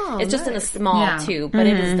 It's just in a small tube, but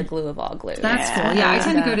it is the glue of all glue. That's cool. Yeah, I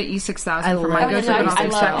tend to go to E6000 for my go-to, but also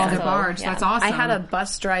check out the Barge. That's awesome. I had a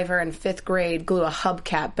bus driver in 5th grade glue a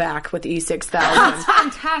hubcap back with E6000. That's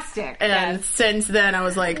fantastic. And since then, I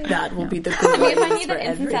was like, that will be the glue. If I need that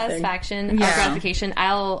instant satisfaction or gratification,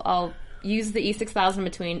 I'll use the E6000 in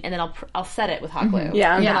between, and then I'll set it with hot glue. And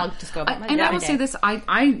then I'll just go about my day. And I will say this,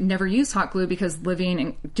 I never use hot glue because living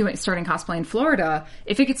and starting cosplay in Florida,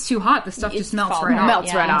 if it gets too hot, the stuff just melts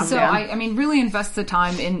right off. So I mean, really invest the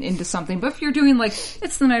time into something. But if you're doing like,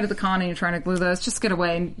 it's the night of the con and you're trying to glue those, just get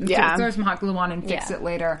away and throw some hot glue on and fix it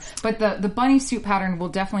later. But the bunny suit pattern will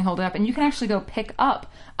definitely hold it up, and you can actually go pick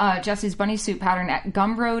up Jessie's bunny suit pattern at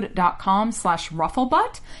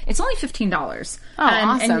gumroad.com/rufflebutt. It's only $15.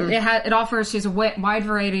 Awesome. And it offers, she has a wide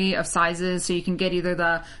variety of sizes, so you can get either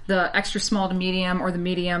the extra small to medium or the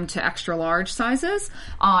medium to extra large sizes.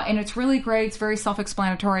 And it's really great. It's very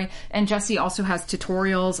self-explanatory. And Jessie also has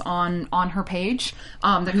tutorials on her page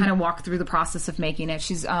that kind of walk through the process of making it.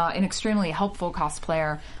 She's an extremely helpful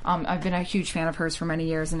cosplayer. I've been a huge fan of hers for many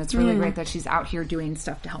years, and it's really great that she's out here doing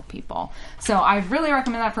stuff to help people. So I really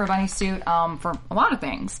recommend that that for a bunny suit for a lot of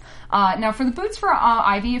things. Now, for the boots for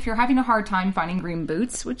Ivy, if you're having a hard time finding green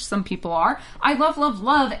boots, which some people are, I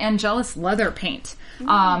love Angelus leather paint.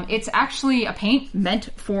 It's actually a paint meant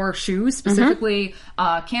for shoes, specifically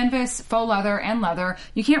canvas, faux leather, and leather.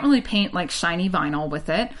 You can't really paint like shiny vinyl with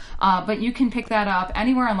it, but you can pick that up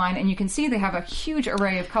anywhere online, and you can see they have a huge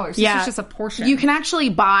array of colors. This is just a portion. You can actually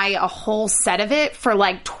buy a whole set of it for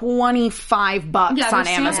like $25 on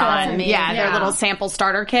Amazon. Their little sample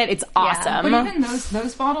starter kit. It's awesome. But even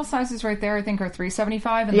those bottle sizes right there, I think, are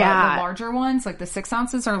 $3.75, and the larger ones, like the 6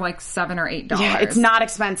 ounces, are like $7 or $8. Yeah, it's not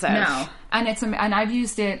expensive. No. And I've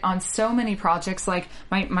used it on so many projects. Like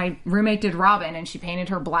my roommate did Robin, and she painted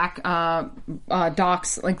her black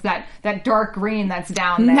docks like that dark green that's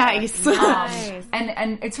down there. Nice.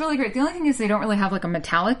 And it's really great. The only thing is they don't really have like a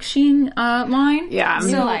metallic sheen line. Yeah,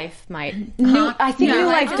 New Life might. I think New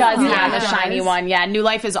Life does. The shiny one. Yeah, New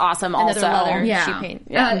Life is awesome. Also, leather sheet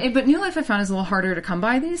paint. But New Life I found is a little harder to come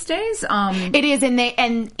by these days. It is,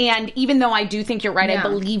 and even though I do think you're right, I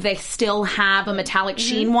believe they still have a metallic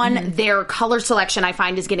sheen one. Their color selection, I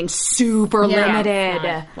find, is getting super limited.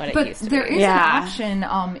 But there is an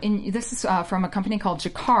option. This is from a company called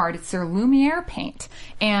Jacquard. It's their Lumiere paint,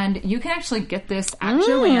 and you can actually get this at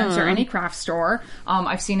Joann's or any craft store.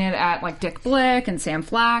 I've seen it at like Dick Blick and Sam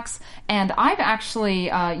Flax, and I've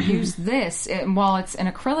actually used this. While it's an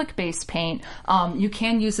acrylic-based paint, you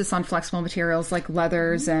can use this on flexible materials like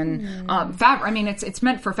leathers and fabric. I mean, it's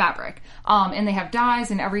meant for fabric, and they have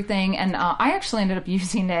dyes and everything. And I actually ended up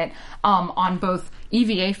using it on both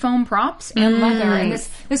EVA foam props and leather. And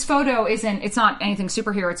this photo it's not anything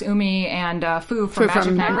superhero. It's Umi and Fu from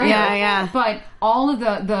Magic Night. But all of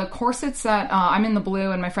the corsets that I'm in the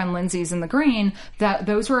blue and my friend Lindsay's in the green,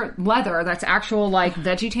 those were leather. That's actual like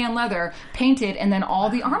Vegetan leather painted, and then all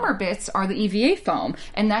the armor bits are the EVA foam,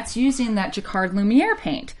 and that's using that Jacquard Lumiere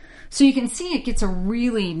paint. So you can see it gets a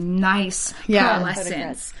really nice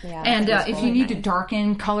pearlescence. And if you need to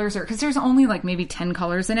darken colors, because there's only like maybe 10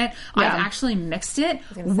 colors in it, I've actually mixed it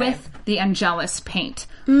with the Angelus paint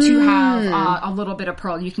to have a little bit of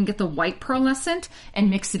pearl. You can get the white pearlescent and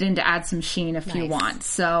mix it in to add some sheen if you want.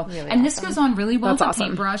 So, really this goes on really well with a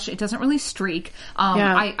paintbrush. It doesn't really streak.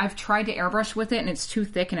 I've tried to airbrush with it, and it's too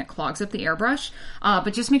thick and it clogs up the airbrush.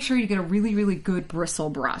 But just make sure you get a really, really good bristle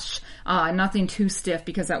brush. Nothing too stiff,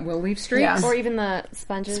 because that will leave streaks. Yeah. Or even the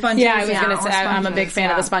sponges. Yeah, I was going to say, I'm a big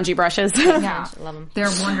fan of the spongy brushes. Love them.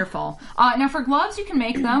 They're wonderful. Now for gloves, you can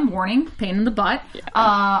make them. Warning, pain in the butt.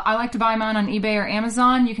 I like to buy mine on eBay or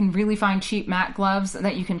Amazon. You can really find cheap matte gloves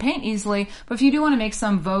that you can paint easily. But if you do want to make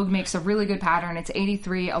some, Vogue makes a really good pattern. It's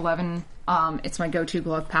 8311. It's my go-to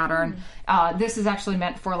glove pattern. This is actually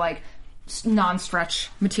meant for like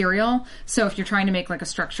non-stretch material. So if you're trying to make like a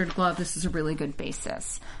structured glove, this is a really good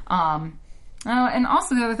basis. And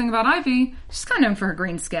also the other thing about Ivy, she's kind of known for her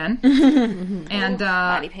green skin. And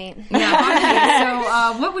body paint. Yeah, body paint.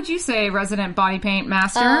 So what would you say, resident body paint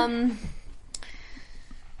master?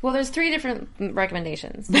 Well, there's 3 different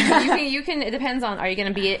recommendations. You can. It depends on, are you going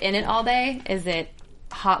to be in it all day? Is it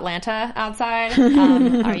hot Lanta outside?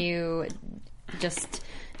 Are you just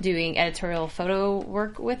doing editorial photo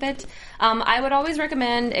work with it? I would always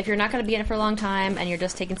recommend, if you're not going to be in it for a long time and you're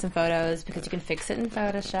just taking some photos, because you can fix it in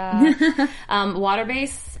Photoshop, water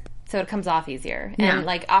base, so it comes off easier. And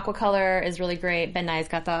like Aquacolor is really great. Ben Nye's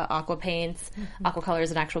got the Aqua paints. Aquacolor is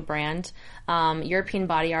an actual brand. European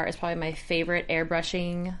Body Art is probably my favorite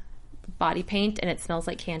airbrushing body paint, and it smells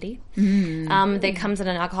like candy. It comes in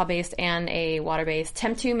an alcohol-based and a water-based.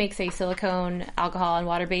 Temp2 makes a silicone, alcohol, and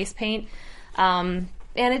water-based paint.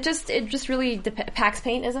 And it just really Pax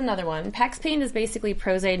Paint is another one. Pax Paint is basically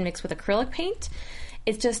Pros-Aide mixed with acrylic paint.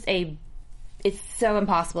 It's so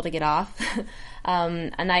impossible to get off.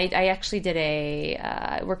 And I actually did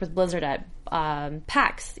I worked with Blizzard at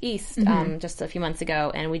PAX East just a few months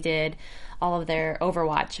ago, and we did all of their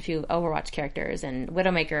Overwatch, a few Overwatch characters, and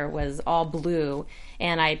Widowmaker was all blue,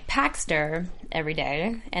 and I paxed her every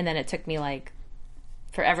day, and then it took me like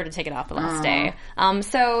forever to take it off the last day.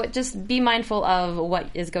 So just be mindful of what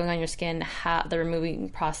is going on your skin. How the removing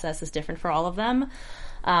process is different for all of them.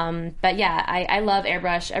 But yeah, I love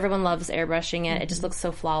airbrush. Everyone loves airbrushing it. It just looks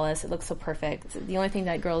so flawless. It looks so perfect. The only thing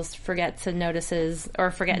that girls forget to notice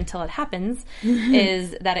or forget until it happens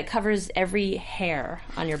is that it covers every hair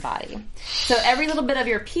on your body. So every little bit of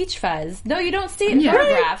your peach fuzz, though you don't see it in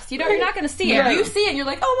photographs, you're not going to see it. You see it and you're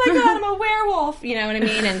like, oh my God, I'm a werewolf. You know what I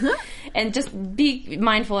mean? And just be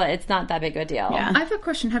mindful that it's not that big of a deal. I have a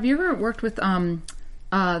question. Have you ever worked with the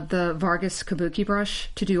Vargas Kabuki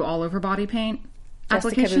brush to do all over body paint?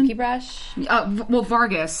 application. Just a kabuki brush? Well,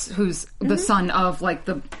 Vargas, who's the son of like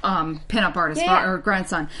the pinup artist or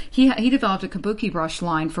grandson, he developed a kabuki brush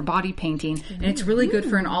line for body painting, and it's really good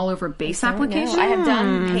for an all-over base application. I have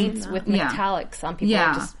done paints with metallics on people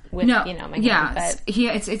just with my hand, but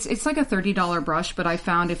it's like a $30 brush, but I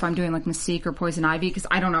found if I'm doing like Mystique or Poison Ivy, because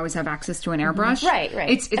I don't always have access to an airbrush. Right.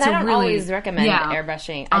 It's and I don't always recommend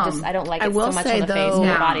airbrushing. I don't like it so much on the face and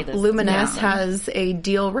the body. Luminous has a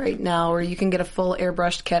deal right now where you can get a full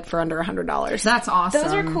airbrushed kit for under $100. That's awesome.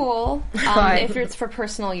 Those are cool. If it's for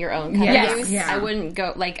personal, your own kind of use, I wouldn't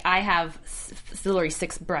go, like, I have literally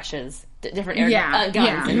 6 brushes, different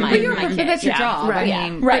guns in my kit. That's your job.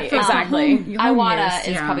 Right. Exactly. Iwata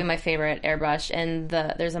is probably my favorite airbrush, and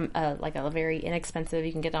there's a very inexpensive,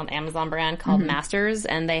 you can get it on Amazon brand called Masters,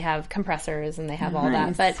 and they have compressors and they have all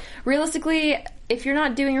that. But realistically, if you're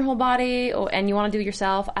not doing your whole body and you want to do it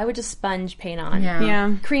yourself, I would just sponge paint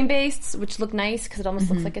on. Cream based, which look nice because it almost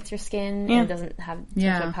looks like it's your skin and doesn't have such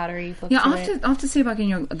a powdery look to it. I'll have to see about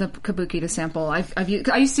getting the kabuki to sample. I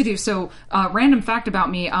used to do random fact about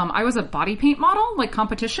me. I was a body paint model, like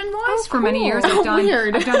competition wise, for many years. I've done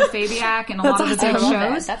the Fabiac and a lot of the big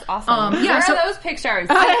shows. That's awesome. Where are those pictures?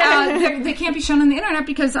 They can't be shown on the internet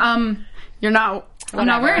because you're not. I'm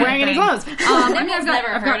not wearing any clothes. I've never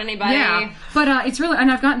hurt anybody. Yeah, but it's really, and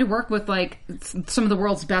I've gotten to work with like some of the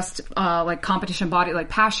world's best like competition body, like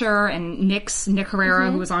Pasher and Nick Herrera,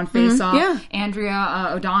 who was on Face Off,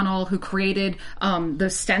 Andrea O'Donnell, who created the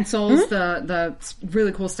stencils, the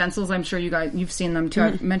really cool stencils. I'm sure you've seen them too.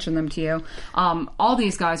 I've mentioned them to you. All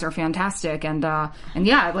these guys are fantastic, and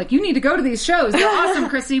like you need to go to these shows. They're awesome,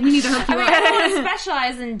 Chrissy. We need to hook you up. I don't want to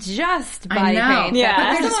specialize in just body paint.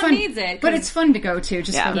 Yeah, but everyone needs it. But it's fun to go to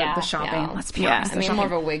just for the shopping. Let's be honest. I mean, more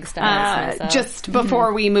of a wig style. Just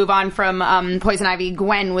before we move on from Poison Ivy,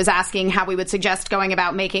 Gwen was asking how we would suggest going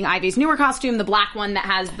about making Ivy's newer costume, the black one that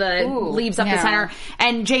has the leaves up the center.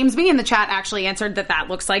 And James B in the chat actually answered that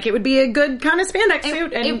looks like it would be a good kind of spandex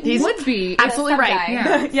suit. And it would be. Absolutely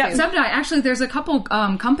right. Sub-dye. Actually, there's a couple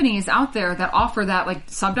companies out there that offer that like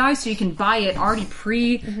sub-dye, so you can buy it already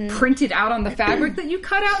pre-printed out on the fabric that you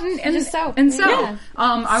cut out and sew. Yeah.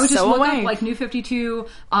 I would just look up like New 52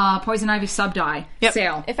 Poison Ivy sub-dye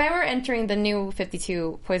sale. If I were entering the New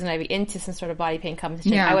 52 Poison Ivy into some sort of body paint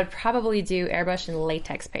competition, I would probably do airbrush and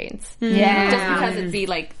latex paints. Yeah. Just because it'd be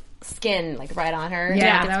like skin like right on her.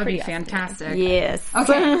 Yeah, that would be fantastic. Yes.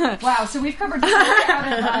 Okay. Wow. So we've covered 4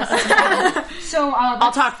 out of So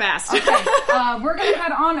I'll talk fast. Okay. We're gonna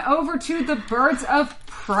head on over to the Birds of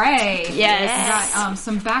Prey. Yes. We got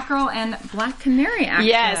some Batgirl and Black Canary action.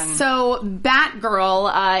 Yes. So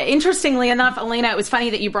Batgirl, interestingly enough, Elena, it was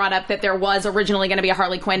funny that you brought up that there was originally going to be a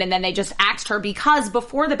Harley Quinn and then they just axed her because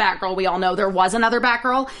before the Batgirl, we all know there was another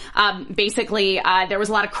Batgirl. Basically, there was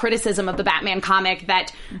a lot of criticism of the Batman comic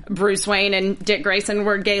that Bruce Wayne and Dick Grayson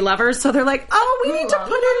were gay lovers. So they're like, we need to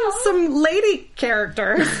put in some lady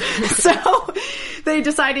characters. So they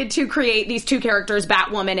decided to create these 2 characters,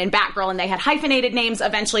 Batwoman and Batgirl, and they had hyphenated names.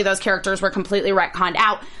 Eventually, those characters were completely retconned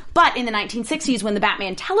out. But in the 1960s, when the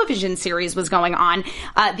Batman television series was going on,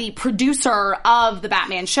 the producer of the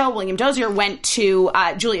Batman show, William Dozier, went to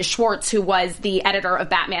Julius Schwartz, who was the editor of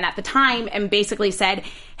Batman at the time, and basically said,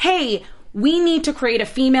 hey, we need to create a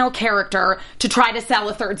female character to try to sell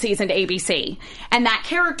a 3rd season to ABC. And that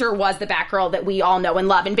character was the Batgirl that we all know and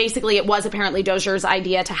love. And basically it was apparently Dozier's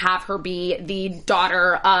idea to have her be the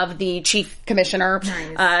daughter of the chief commissioner,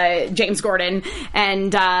 James Gordon.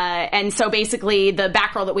 And so basically the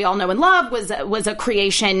Batgirl that we all know and love was a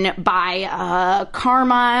creation by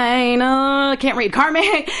Carmine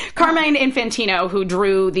Infantino, who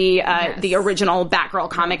drew the original Batgirl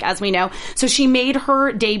comic, as we know. So she made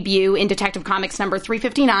her debut in Detective Comics number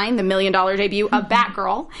 359, the $1 million debut of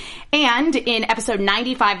Batgirl. And in episode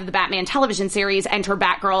 95 of the Batman television series, enter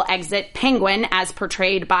Batgirl exit Penguin, as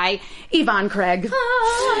portrayed by Yvonne Craig.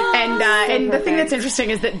 And the thing that's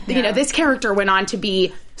interesting is that, you know, this character went on to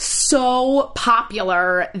be so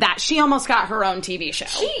popular that she almost got her own TV show.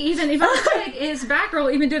 Yvonne Craig is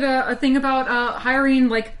Batgirl, even did a thing about hiring,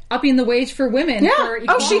 like, upping the wage for women. Yeah. For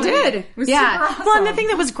equality. She did. It was super awesome. Well, and the thing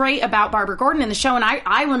that was great about Barbara Gordon in the show, and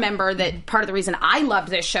I remember that part of the reason I loved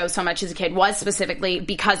this show so much as a kid was specifically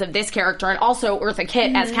because of this character, and also Eartha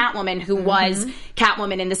Kitt as Catwoman, who was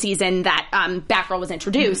Catwoman in the season that Batgirl was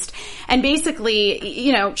introduced. And basically,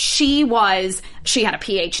 you know, she had a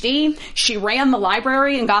PhD, she ran the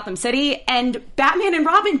library in Gotham City, and Batman and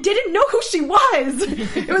Robin didn't know who she was.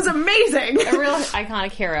 It was amazing. A real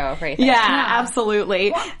iconic hero right there. Yeah,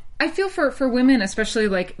 absolutely. I feel for women, especially,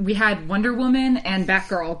 like, we had Wonder Woman and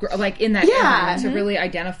Batgirl, like, in that era to really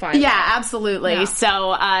identify. Yeah, absolutely. Yeah.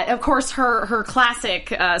 So, of course, her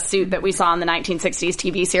classic suit that we saw in the 1960s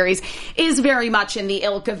TV series is very much in the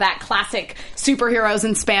ilk of that classic superheroes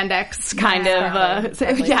in spandex kind of.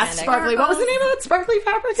 Sparkly. What was the name of that sparkly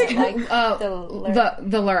fabric?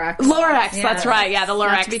 The Lorax. Lorax, that's right. Yeah, the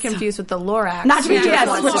Lorax. Not to be confused with the Lorax. Not to be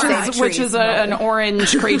confused, which is an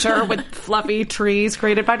orange creature with fluffy trees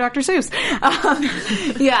created by Dr. Seuss.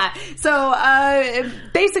 So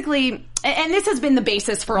basically, and this has been the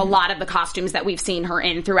basis for a lot of the costumes that we've seen her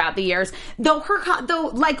in throughout the years. Though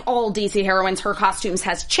like all DC heroines, her costumes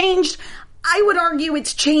has changed. I would argue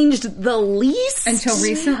it's changed the least. Until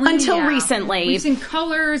recently? Recently. We've seen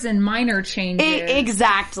colors and minor changes.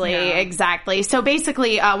 Exactly. So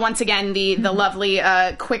basically, once again, the lovely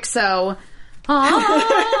Quixo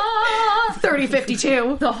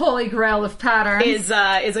 3052, the holy grail of patterns, is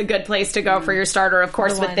a good place to go for your starter. Of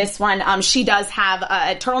course, with this one, she does have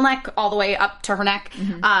a turtleneck all the way up to her neck,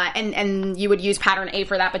 and you would use pattern A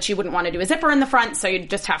for that, but you wouldn't want to do a zipper in the front, so you'd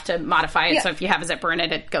just have to modify it. So if you have a zipper in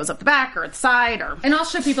it, it goes up the back or at the side. And I'll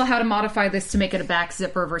show people how to modify this to make it a back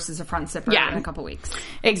zipper versus a front zipper in a couple weeks.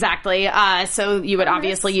 Exactly. So you would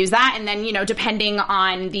obviously use that, and then depending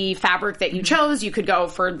on the fabric that you chose, you could go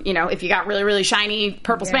for if you got really, really shiny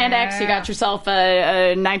purple spandex, you got yourself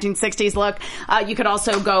a 1960s look. You could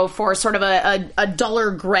also go for sort of a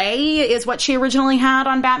duller gray is what she originally had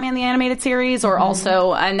on Batman the Animated Series, or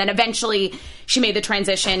also, and then eventually she made the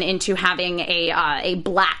transition into having a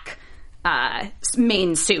black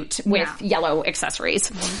main suit with yellow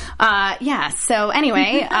accessories. So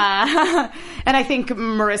anyway, and I think,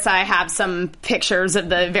 Marissa, I have some pictures of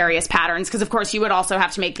the various patterns, because of course you would also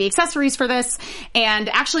have to make the accessories for this, and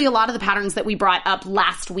actually a lot of the patterns that we brought up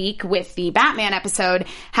last week with the Batman episode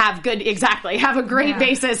have a great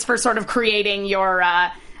basis for sort of creating your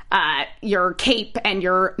cape and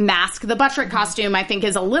your mask. The Buttrick costume, I think,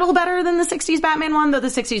 is a little better than the 60s Batman one, though the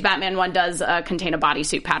 60s Batman one does contain a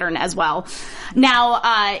bodysuit pattern as well. Now,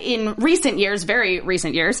 in recent years, very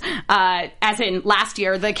recent years, as in last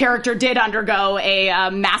year, the character did undergo a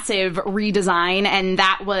massive redesign, and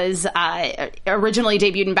that was originally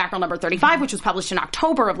debuted in Batgirl number 35, which was published in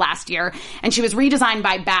October of last year, and she was redesigned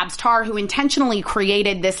by Babs Tarr, who intentionally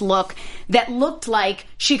created this look that looked like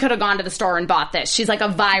she could have gone to the store and bought this. She's like a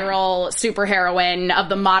viral superheroine of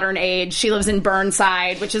the modern age. She lives in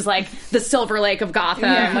Burnside, which is like the Silver Lake of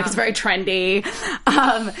Gotham. Like, it's very trendy.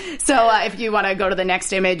 So if you want to go to the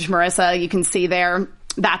next image, Marissa, you can see there.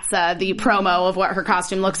 That's the promo of what her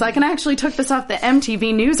costume looks like. And I actually took this off the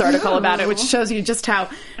MTV News article about it, which shows you just how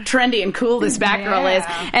trendy and cool this Batgirl is.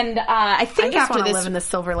 And I think after this, live in the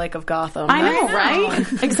Silver Lake of Gotham. I know,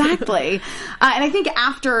 right? Exactly. And I think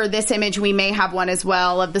after this image, we may have one as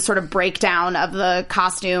well of the sort of breakdown of the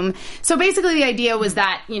costume. So basically the idea was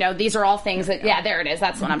that, these are all things that, there it is.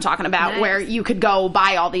 That's what I'm talking about, where you could go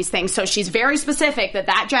buy all these things. So she's very specific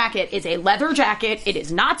that jacket is a leather jacket. It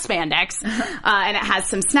is not spandex. And it has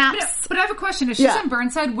some snaps. But I have a question. If she's in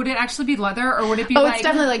Burnside, would it actually be leather, or would it be like... Oh, it's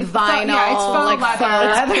definitely like vinyl. It's faux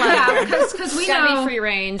leather. Yeah, because we know... free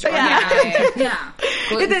range. This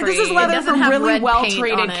is leather from really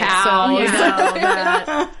well-treated cows.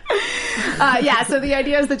 So the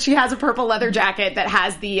idea is that she has a purple leather jacket that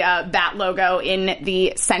has the Bat logo in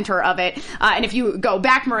the center of it. And if you go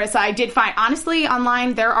back, Marissa, I did find, honestly,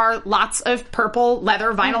 online, there are lots of purple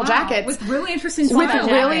leather vinyl jackets. With really interesting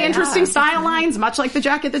style lines, much like the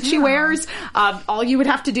jacket that she wears. All you would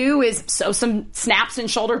have to do is sew some snaps and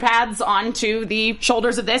shoulder pads onto the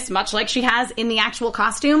shoulders of this, much like she has in the actual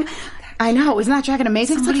costume. I know. Isn't that jacket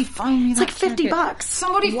amazing? Somebody find me that It's like $50.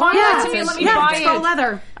 Somebody find that to me. Let me buy it. Faux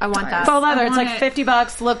leather. I want that. Faux leather. It's like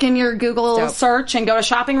 $50. Look in your Google search and go to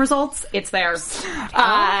shopping results. It's theirs.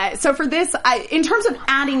 So for this, in terms of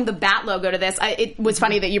adding the Bat logo to this, it was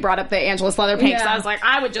funny that you brought up the Angelus leather paint, because I was like,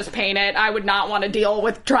 I would just paint it. I would not want to deal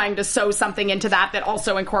with trying to sew something into that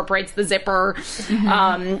also incorporates the zipper.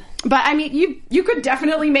 But I mean, you could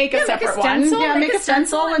definitely make a separate one. Yeah, make a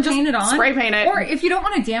stencil and just paint it on. Spray paint it. Or if you don't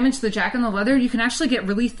want to damage the jacket and the leather, you can actually get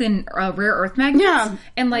really thin rare earth magnets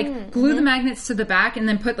and glue the magnets to the back and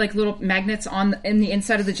then put like little magnets in the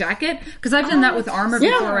inside of the jacket. Because I've done that with armor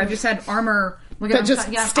before. I've just had armor that just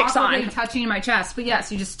sticks on, touching my chest. But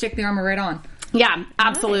yes, you just stick the armor right on. Yeah,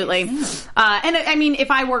 absolutely. Nice. And I mean,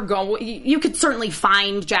 if I were you could certainly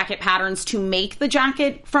find jacket patterns to make the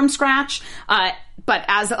jacket from scratch. But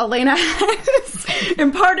as Elena has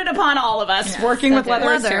imparted upon all of us, working with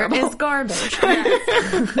leather is garbage.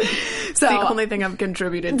 So, the only thing I've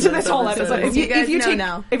contributed to this whole episode.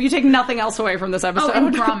 If you take nothing else away from this episode.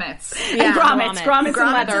 And grommets. And grommets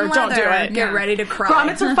and leather. Don't do it. Get ready to cry.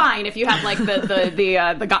 Grommets are fine if you have like the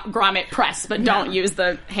grommet press, but don't use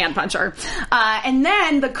the hand puncher. And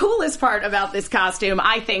then the coolest part about this costume,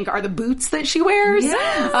 I think, are the boots that she wears,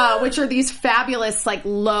 which are these fabulous like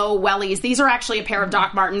low wellies. These are actually a pair of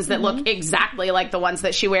Doc Martens that look exactly like the ones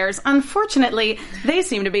that she wears. Unfortunately, they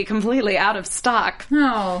seem to be completely out of stock.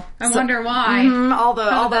 Oh, I wonder why. All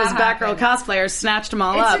those Batgirl cosplayers snatched them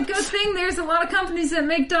all up. It's a good thing there's a lot of companies that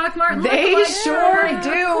make Doc Marten. They sure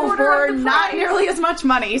do for not nearly as much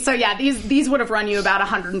money. So yeah, these would have run you about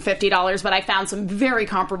 $150, but I found some very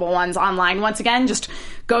comparable ones online. Once again, just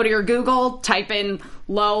go to your Google, type in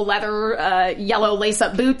low leather, yellow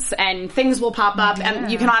lace-up boots, and things will pop up. Yeah.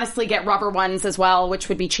 And you can honestly get rubber ones as well, which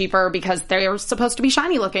would be cheaper because they're supposed to be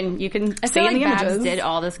shiny looking. You can see in the images. Babs did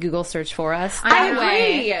all this Google search for us. I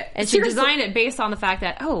agree. And she designed it based on the fact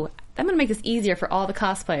that, I'm going to make this easier for all the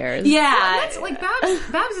cosplayers. Yeah. That's like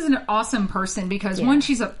Babs is an awesome person because one,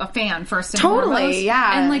 she's a fan first and foremost. Totally,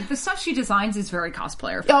 yeah. And like the stuff she designs is very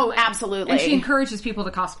cosplayer friendly. Oh, absolutely. And she encourages people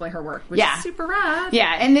to cosplay her work, which is super rad.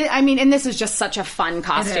 Yeah, and this is just such a fun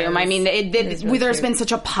costume. I mean, there's been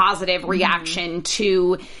such a positive reaction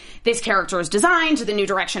to this character's design, to the new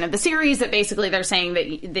direction of the series, that basically they're saying that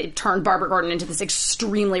it turned Barbara Gordon into this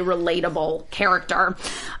extremely relatable character.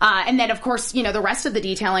 And then, of course, the rest of the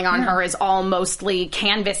detailing on her is all mostly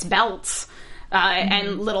canvas belts.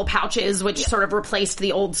 And little pouches, which sort of replaced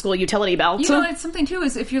the old school utility belts. It's something too,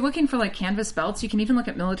 is if you're looking for like canvas belts, you can even look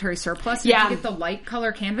at military surplus. If you get the light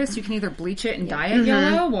color canvas, you can either bleach it and dye it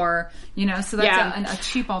yellow, or so that's a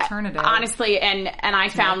cheap alternative. Honestly, and I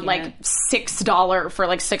found like $6 for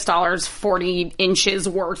like $6 40 inches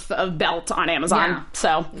worth of belt on Amazon. Yeah.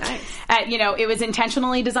 So nice. It was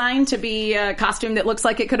intentionally designed to be a costume that looks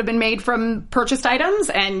like it could have been made from purchased items,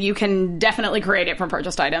 and you can definitely create it from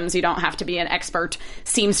purchased items. You don't have to be an expert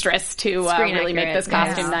seamstress to really make this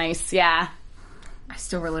costume nice. Yeah. I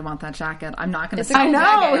still really want that jacket. I'm not going to. I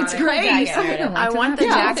know, it's great. I want the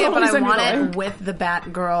jacket, but I want it with the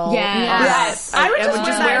Batgirl. Yes. I would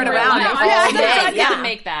just wear it around all day. You can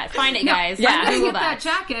make that. Find it, guys. I'm going to get that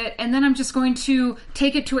jacket, and then I'm just going to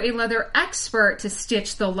take it to a leather expert to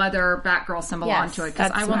stitch the leather Batgirl symbol onto it,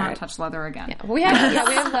 because I will not touch leather again. Yeah. We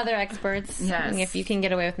have leather experts. Yes. If you can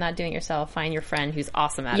get away with not doing it yourself, find your friend who's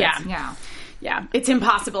awesome at it. Yeah, it's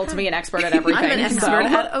impossible to be an expert at everything. I'm an expert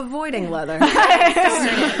at avoiding leather.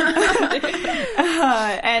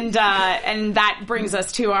 And that brings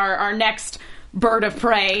us to our next bird of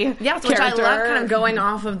prey. Yes, which I love, kind of going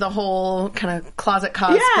off of the whole kind of closet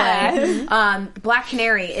cosplay. Yeah. Black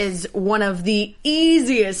Canary is one of the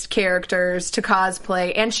easiest characters to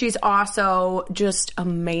cosplay, and she's also just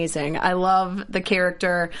amazing. I love the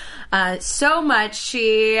character so much.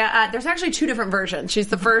 There's actually two different versions. She's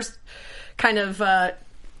the first kind of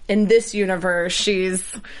in this universe,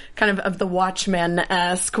 she's kind of the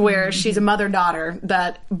Watchmen-esque, where she's a mother-daughter,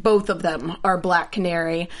 that both of them are Black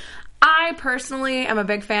Canary. I personally am a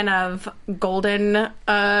big fan of Golden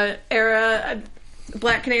era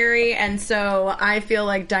Black Canary, and so I feel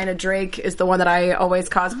like Dinah Drake is the one that I always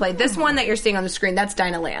cosplay. This one that you're seeing on the screen, that's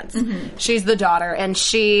Dinah Lance. She's the daughter, and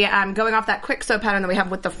she, going off that quick sew pattern that we have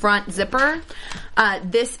with the front zipper,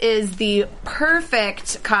 this is the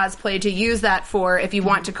perfect cosplay to use that for if you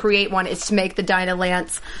want to create one, is to make the Dinah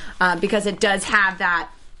Lance, because it does have that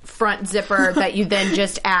front zipper that you then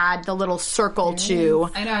just add the little circle to.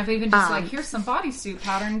 I know, I've even just here's some bodysuit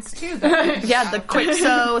patterns too. The quick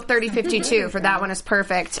sew 3052 for that one is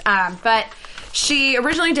perfect. But she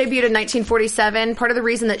originally debuted in 1947. Part of the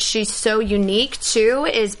reason that she's so unique too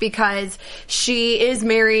is because she is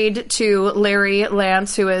married to Larry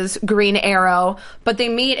Lance, who is Green Arrow, but they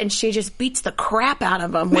meet and she just beats the crap out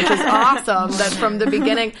of him, which is awesome. That from the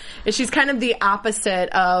beginning, she's kind of the opposite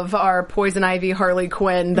of our Poison Ivy Harley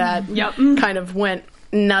Quinn that kind of went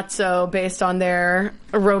nutso based on their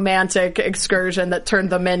romantic excursion that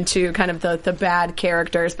turned them into kind of the bad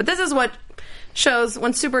characters. But this is what shows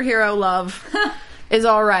when superhero love is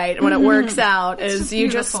all right, when it works out, is you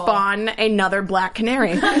just spawn another Black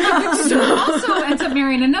Canary. Also ends up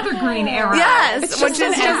marrying another Green Arrow. Yes, which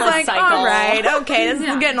is just like, all right, okay, this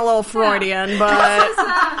is getting a little Freudian, but...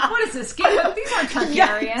 what is this? These aren't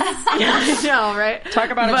Targaryens. I know, right? Talk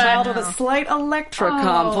about a child with a slight Electra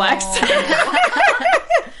complex.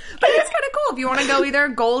 But it's kind of cool if you want to go either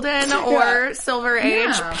golden or silver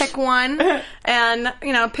age. Pick one and,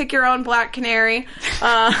 pick your own Black Canary.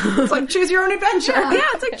 It's like choose your own adventure. Yeah,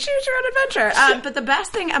 it's like choose your own adventure. But the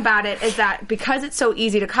best thing about it is that because it's so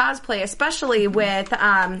easy to cosplay, especially with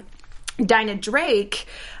Dinah Drake,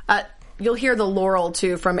 you'll hear the Laurel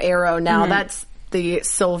too from Arrow now. That's the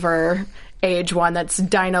Silver Age one. That's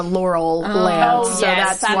Dinah Laurel Land. So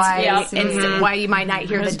that's why why you might not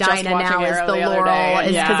hear the Dinah now is the Laurel,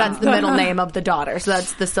 is because that's the middle name of the daughter. So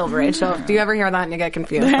that's the Silver Age. So do you ever hear that and you get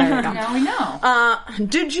confused? There you go. Now we know.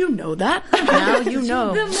 Did you know that? Now you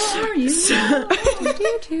know. The more you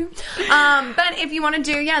know. But if you want to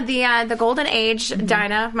do the Golden Age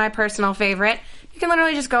Dinah, my personal favorite, you can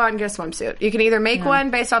literally just go out and get a swimsuit. You can either make one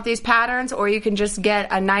based off these patterns, or you can just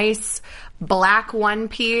get a nice black one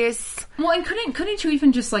piece. Well, and couldn't you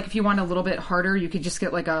even just, like, if you want a little bit harder, you could just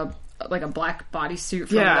get like a black bodysuit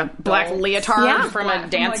from a black leotard from a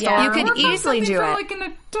dance store. You could easily do it. Like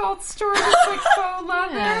an adult store that's like faux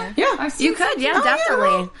leather. Yeah, you could. Yeah,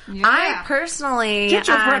 definitely. Yeah. I personally get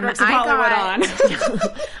your Fredericks of Hollywood on.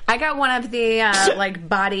 I got one of the like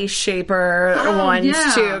body shaper ones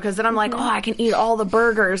too, because then I'm like, I can eat all the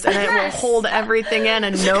burgers and it will hold everything in,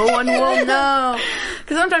 and no one will know.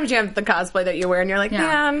 Because sometimes you have the cosplay that you wear, and you're like,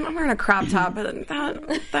 man, I'm wearing a crop top, but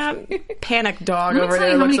that panic dog over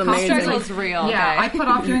there looks amazing. It's real. Yeah, I put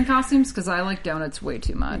off doing costumes because I like donuts way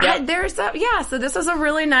too much. So this is a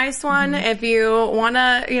really nice one if you want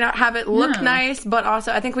to, have it look nice, but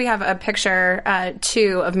also I think we have a picture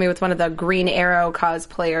too of me with one of the Green Arrow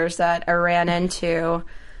cosplayers that I ran into.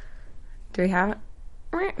 Do we have it?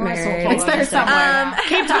 It's there somewhere.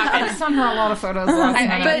 Keep talking. I sent her a lot of photos last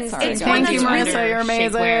night. But it's thank you, Marissa. You're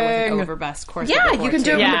amazing. With an overvest corset. Yeah, you can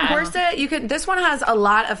do it with a corset. This one has a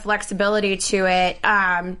lot of flexibility to it.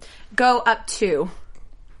 Go up to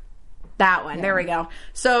that one. There we go.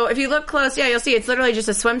 So if you look close, you'll see it's literally just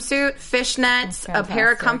a swimsuit, fishnets, a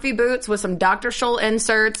pair of comfy boots with some Dr. Scholl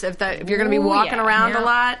inserts. If you're going to be walking around a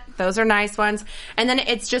lot, those are nice ones. And then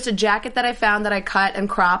it's just a jacket that I found that I cut and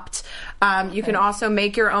cropped. You can also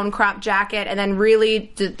make your own crop jacket, and then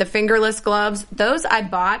really the fingerless gloves. Those I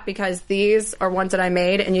bought because these are ones that I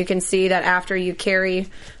made, and you can see that after you carry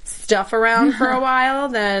stuff around for a while,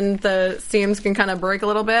 then the seams can kind of break a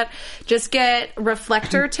little bit. Just get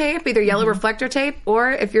reflector tape, either yellow reflector tape,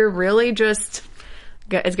 or if you're really just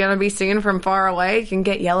it's going to be seen from far away, you can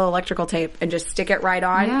get yellow electrical tape and just stick it right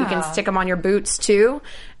on. You can stick them on your boots too,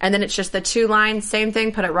 and then it's just the 2 lines, same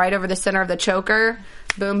thing, put it right over the center of the choker.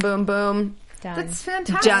 Boom, boom, boom. Done. That's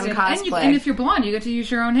fantastic. Done cosplay. And if you're blonde, you get to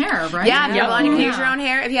use your own hair, right? Yeah, if you're blonde, you can use your own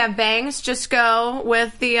hair. If you have bangs, just go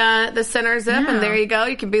with the center zip, and there you go.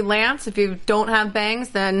 You can be Lance. If you don't have bangs,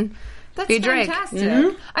 then be Drake.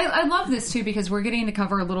 Fantastic. I love this too because we're getting to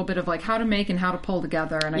cover a little bit of like how to make and how to pull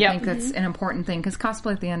together, and I think that's an important thing because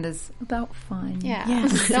cosplay at the end is about fun. Yeah,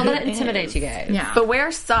 don't let it intimidate you guys. Yeah, but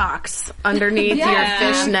wear socks underneath your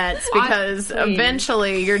fishnets because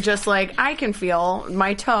eventually you're just like, I can feel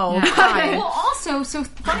my toe. Yeah. Well, also,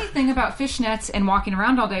 funny thing about fishnets and walking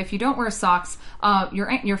around all day, if you don't wear socks,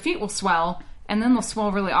 your feet will swell, and then they'll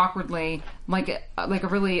swell really awkwardly, like a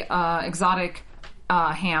really exotic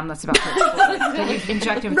ham that's about to explode. You've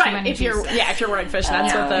injected with too many if you're wearing fishnets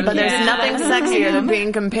with them. But there's nothing sexier than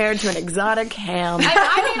being compared to an exotic ham.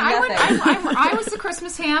 I was the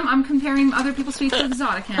Christmas ham. I'm comparing other people's feet to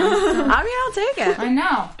exotic ham. So. I'll take it. I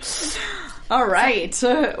know. All right.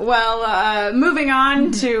 Well, moving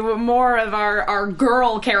on to more of our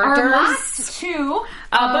girl characters. Our last two.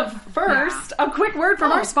 But first, a quick word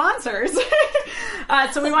from our sponsors.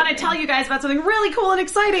 So we want to tell you guys about something really cool and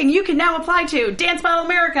exciting you can now apply to. Dance Battle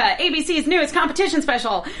America, ABC's newest competition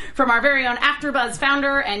special. From our very own AfterBuzz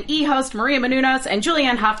founder and e-host Maria Menounos and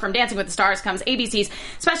Julianne Hough from Dancing with the Stars comes ABC's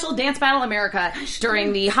special Dance Battle America.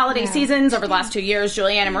 During the holiday seasons over the last 2 years,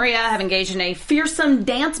 Julianne and Maria have engaged in a fearsome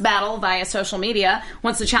dance battle via social media.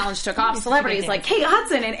 Once the challenge took off, celebrities like Kate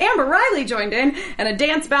Hudson and Amber Riley joined in, and a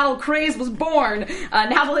dance battle craze was born.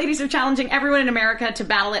 Now the ladies are challenging everyone in America to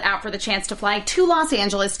battle it out for the chance to fly to Los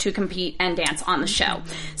Angeles to compete and dance on the show.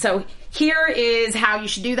 So here is how you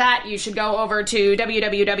should do that. You should go over to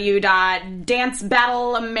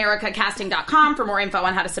www.dancebattleamericacasting.com for more info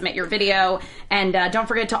on how to submit your video. And don't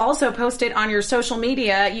forget to also post it on your social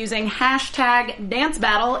media using hashtag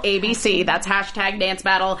DanceBattleABC. That's hashtag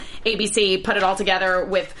DanceBattleABC. Put it all together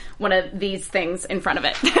with one of these things in front of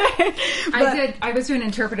it. I was doing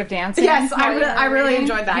interpretive dancing. Yes, I really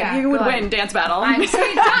enjoyed that. Yeah, you would win Dance Battle. I'm so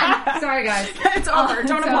done. Sorry, guys. It's over.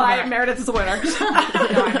 Don't apply. Meredith is the winner.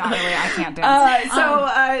 No, I'm not really. I can't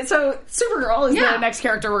dance. So Supergirl is the next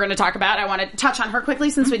character we're going to talk about. I want to touch on her quickly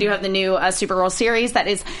since we do have the new Supergirl series that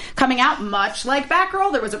is coming out. Much like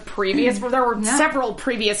Batgirl, there was a previous, there were several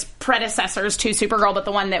previous predecessors to Supergirl, but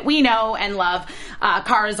the one that we know and love,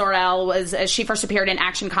 Kara Zor-El, was she first appeared in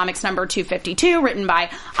Action Comics number 252, written by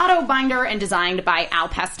Otto Binder and designed by Al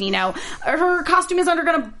Pastino. Her costume has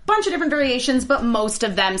undergone a bunch of different variations, but most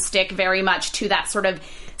of them stick very much to that sort of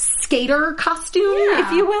skater costume,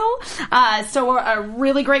 if you will. So a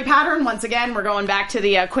really great pattern. Once again, we're going back to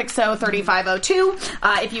the Quixo 3502.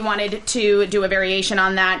 If you wanted to do a variation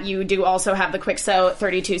on that, you do also have the Quixo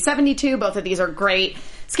 3272. Both of these are great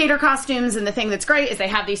skater costumes, and the thing that's great is they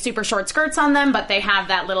have these super short skirts on them, but they have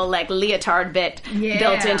that little like leotard bit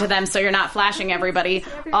built into them, so you're not flashing everybody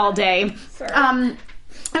all day.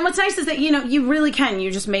 And what's nice is that, you really can. You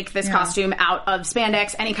just make this costume out of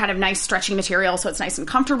spandex, any kind of nice stretchy material, so it's nice and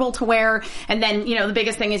comfortable to wear. And then, the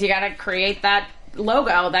biggest thing is you gotta create that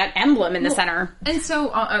logo, that emblem in the center. And so,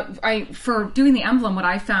 for doing the emblem, what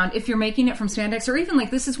I found, if you're making it from spandex, or even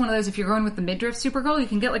like this is one of those, if you're going with the midriff Supergirl, you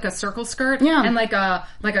can get like a circle skirt and like a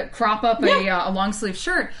crop up a long sleeve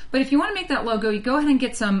shirt. But if you want to make that logo, you go ahead and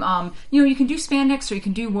get some, you can do spandex or you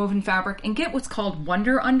can do woven fabric and get what's called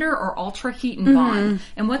Wonder Under or Ultra Heat and Bond.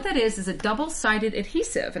 And what that is a double-sided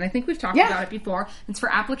adhesive. And I think we've talked about it before. It's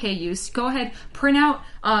for applique use. Go ahead, print out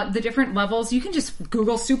the different levels. You can just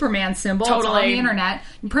Google Superman symbol. Totally. It's on the internet.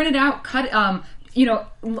 You print it out, cut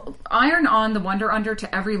iron on the Wonder Under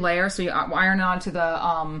to every layer. So you iron on to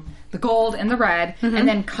the gold and the red, and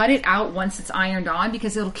then cut it out once it's ironed on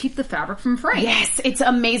because it'll keep the fabric from fraying. Yes, it's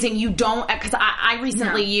amazing. You don't, because I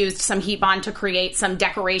recently used some Heat Bond to create some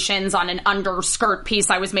decorations on an underskirt piece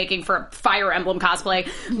I was making for a Fire Emblem cosplay.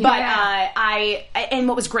 But and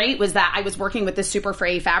what was great was that I was working with this super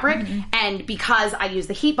fray fabric, and because I used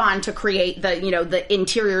the Heat Bond to create the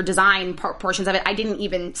interior design portions of it, I didn't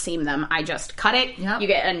even seam them. I just cut it. Yep. You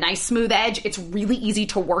get a nice smooth edge. It's really easy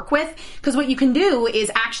to work with because what you can do is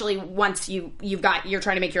actually, once you're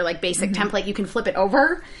trying to make your like basic template, you can flip it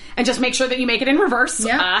over and just make sure that you make it in reverse.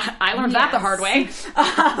 Yep. I learned that the hard way.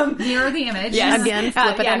 Mirror the image. Yes. Again,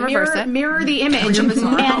 flip it and reverse it. Mirror the image.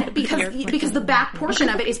 And because the back portion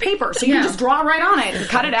of it is paper, so you can just draw right on it and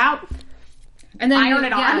cut it out. And then iron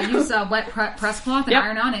it on. Use a wet press cloth and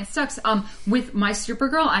iron on it. It sucks. With my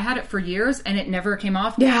Supergirl, I had it for years and it never came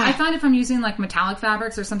off. Yeah. I find if I'm using like metallic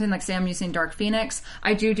fabrics or something like say I'm using Dark Phoenix,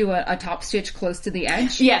 I do a top stitch close to the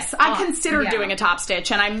edge. Yes, I considered doing a top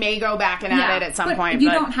stitch and I may go back and add it at some point. You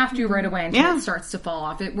don't have to right away until it starts to fall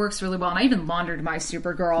off. It works really well. And I even laundered my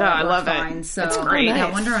Supergirl. Oh, I love it. So it's great.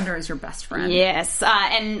 Yeah, Wonder Under is your best friend. Yes.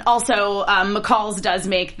 And also, McCall's does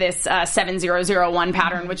make this 7001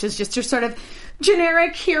 pattern, which is just your sort of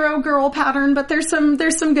generic hero girl pattern, but there's some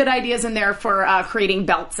good ideas in there for creating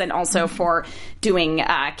belts and also for doing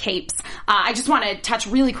capes. I just want to touch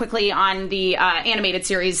really quickly on the animated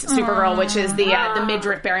series Supergirl, which is the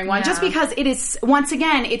midriff bearing one, just because it is, once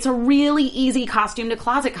again, it's a really easy costume to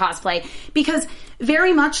closet cosplay because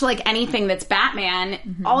very much like anything that's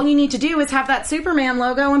Batman, all you need to do is have that Superman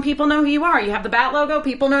logo and people know who you are. You have the Bat logo,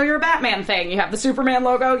 people know you're a Batman thing. You have the Superman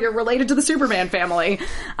logo, you're related to the Superman family.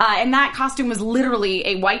 And that costume was literally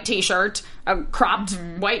a white t-shirt, a cropped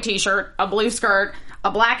white t-shirt, a blue skirt,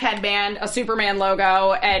 a black headband, a Superman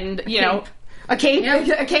logo, and, a cape,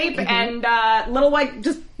 and little white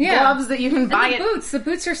gloves that you can buy. And the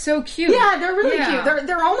boots are so cute. Yeah, they're really cute.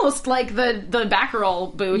 They're almost like the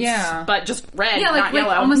Batgirl boots, but just red, not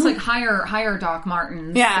yellow. Almost like higher Doc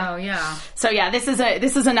Martens. Yeah. So this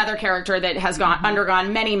is another character that has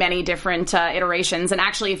undergone many different iterations. And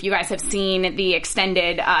actually, if you guys have seen the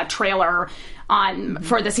extended trailer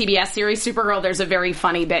for the CBS series Supergirl, there's a very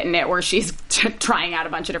funny bit in it where she's trying out a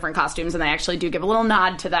bunch of different costumes, and they actually do give a little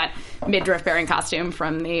nod to that midriff bearing costume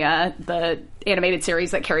from the animated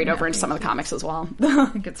series that carried over into some of the comics as well. I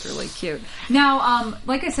think it's really cute. Now,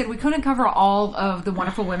 like I said, we couldn't cover all of the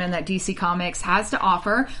wonderful women that DC Comics has to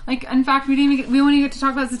offer. Like, in fact, we won't even get to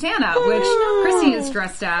talk about Zatanna, which Chrissy is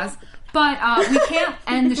dressed as. But we can't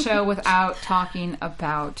end the show without talking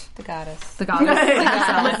about the goddess. The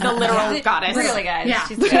goddess. The literal goddess. Really, guys. Yeah.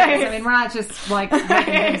 She's I mean, we're not just like making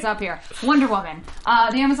things up here. Wonder Woman.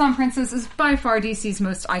 The Amazon Princess is by far DC's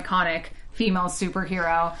most iconic female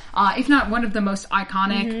superhero, if not one of the most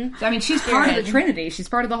iconic. I mean, she's part of the Trinity. She's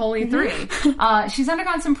part of the Holy Three. She's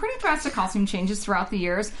undergone some pretty drastic costume changes throughout the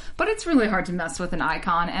years, but it's really hard to mess with an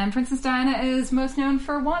icon. And Princess Diana is most known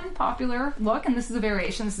for one popular look, and this is a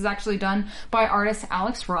variation. This is actually done by artist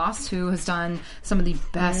Alex Ross, who has done some of the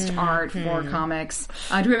best art for comics.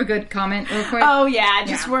 Do we have a good comment real quick? Oh, yeah.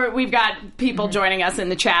 We've got people joining us in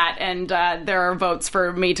the chat, and there are votes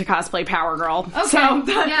for me to cosplay Power Girl. Okay. So,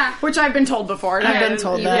 which I've been told before. I've been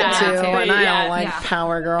told that too, and I don't like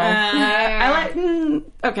Power Girl.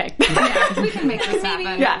 Okay. We can make this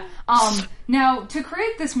happen. Yeah. Now, to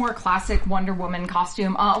create this more classic Wonder Woman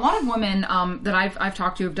costume, a lot of women that I've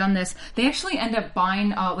talked to have done this. They actually end up buying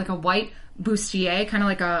like a white bustier, kind of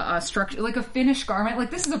like a structure, like a finished garment. Like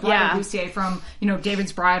this is a bridal bustier from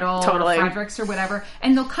David's Bridal or Fredericks or whatever,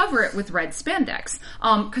 and they'll cover it with red spandex.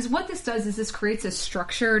 Because what this does is this creates a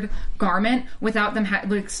structured garment without them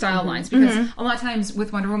like style lines. Because a lot of times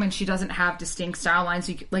with Wonder Woman, she doesn't have distinct style lines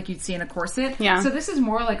like you'd see in a corset. Yeah. So this is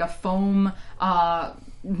more like a foam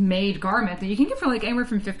made garment that you can get for like anywhere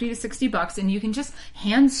from $50 to $60, and you can just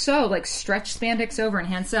hand sew, like stretch spandex over and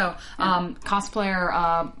hand sew.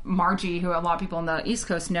 Cosplayer Margie, who a lot of people on the East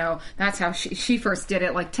Coast know, that's how she first did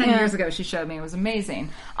it like 10 years ago. She showed me. It was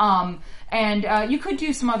amazing. And you could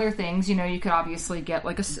do some other things. You could obviously get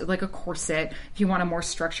like a corset if you want a more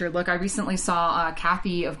structured look. I recently saw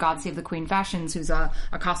Kathy of God Save the Queen Fashions, who's a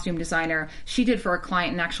costume designer. She did for a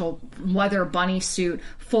client an actual leather bunny suit,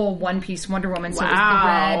 full one-piece Wonder Woman. So it was the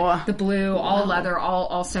red, the blue, all leather,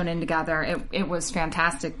 all sewn in together. It was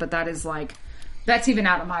fantastic, but that's even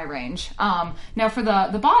out of my range. Now for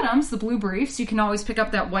the bottoms, the blue briefs, you can always pick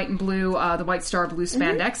up that white and blue, the White Star blue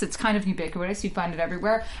spandex. It's kind of ubiquitous. You find it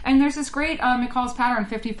everywhere. And there's this great McCall's pattern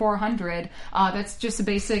 5400. That's just a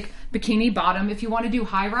basic bikini bottom. If you want to do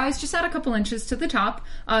high rise, just add a couple inches to the top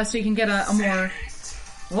so you can get a more...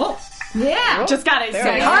 Whoa. Yeah. Just got it.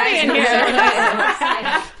 Party in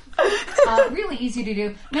here. Really easy to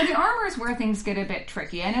do. Now the armor is where things get a bit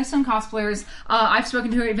tricky. I know some cosplayers I've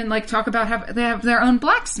spoken to even talk about they have their own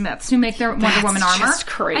blacksmiths who make their Wonder Woman armor. That's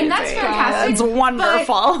crazy. And that's fantastic. That's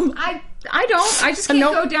wonderful. I don't. I just can't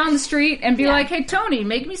go down the street and be like, "Hey, Tony,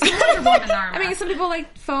 make me some Wonder Woman armor." I mean, some people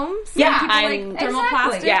like foam. Some people like thermal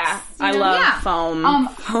plastics. Yeah, I love foam.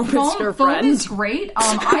 Foam is your friend. Foam is great.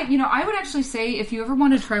 I would actually say if you ever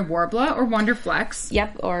want to try Worbla or Wonderflex,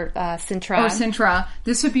 or Sintra,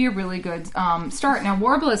 this would be a really good start. Now,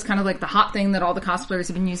 Worbla is kind of like the hot thing that all the cosplayers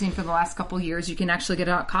have been using for the last couple of years. You can actually get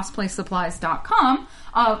it at cosplaysupplies.com.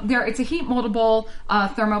 It's a heat moldable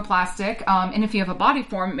thermoplastic, and if you have a body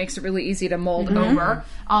form, it makes it really easy to mold over.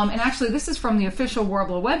 And actually, this is from the official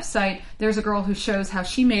Worbla website. There's a girl who shows how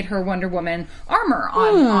she made her Wonder Woman armor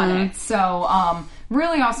on it. So,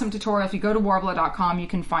 really awesome tutorial. If you go to Worbla.com, you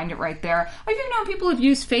can find it right there. I've even known people have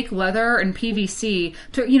used fake leather and PVC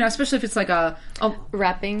to, especially if it's like a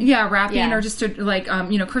wrapping. Yeah, wrapping, or just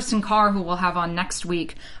to Kristen Carr, who we'll have on next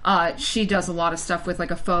week. She does a lot of stuff with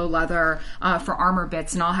like a faux leather for armor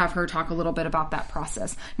bits, and I'll have her talk a little bit about that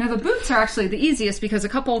process. Now, the boots are actually the easiest because a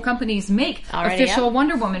couple of companies make official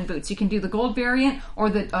Wonder Woman boots. You can do the gold variant or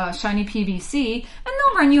the shiny PVC, and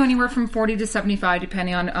they'll run you anywhere from $40 to $75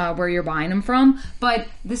 depending on where you're buying them from. But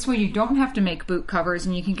this way you don't have to make boot covers,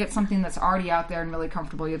 and you can get something that's already out there and really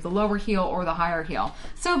comfortable. You have the lower heel or the higher heel.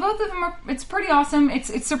 So both of them it's pretty awesome.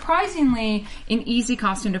 It's surprisingly an easy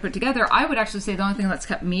costume to put together. I would actually say the only thing that's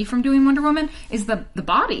kept me from doing Wonder Woman is the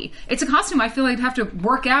body. It's a costume I feel like I'd have to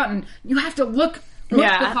work out, and you have to look the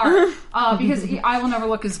part, because I will never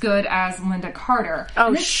look as good as Linda Carter.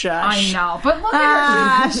 Oh, shush. I know. But look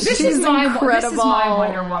at her. This is my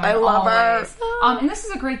Wonder Woman. I love her. And this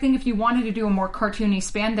is a great thing if you wanted to do a more cartoony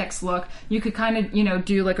spandex look. You could kind of,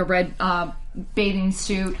 do like a red bathing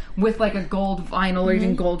suit with like a gold vinyl or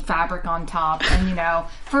even gold fabric on top. And,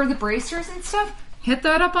 for the bracers and stuff, hit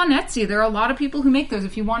that up on Etsy. There are a lot of people who make those.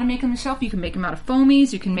 If you want to make them yourself, you can make them out of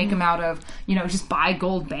foamies. You can make them out of, just buy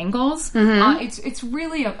gold bangles. It's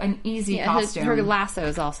really an easy costume. Her lasso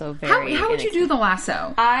is also very... How would you do the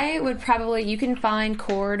lasso? I would probably... You can find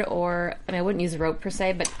cord or... I wouldn't use rope per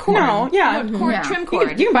se, but cord. Trim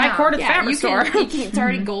cord. You can buy cord at the fabric store. It's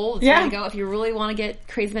already gold. It's ready to go. If you really want to get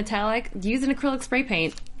crazy metallic, use an acrylic spray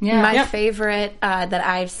paint. Yeah. My favorite that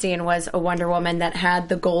I've seen was a Wonder Woman that had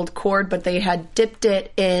the gold cord, but they had dipped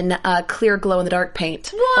it in clear glow-in-the-dark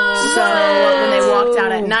paint. Whoa! So when they walked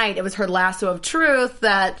out at night, it was her lasso of truth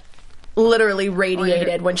that literally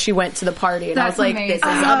radiated when she went to the party. And I was like, this is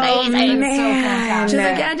amazing. That's so fantastic. She's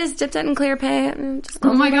like, I just dipped it in clear paint. And just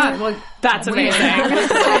oh my God. Well, That's amazing.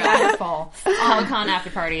 Wonderful. Comic-Con after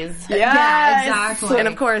parties. Yes. Yeah, exactly. And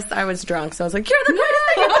of course, I was drunk, so I was like, "You're the greatest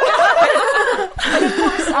thing." And of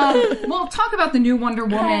course, we'll talk about the new Wonder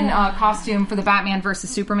Woman costume for the Batman vs.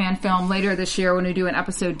 Superman film later this year when we do an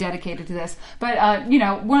episode dedicated to this. But,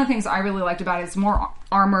 one of the things I really liked about it is more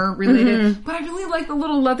armor related. But I really like the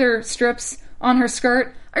little leather strips on her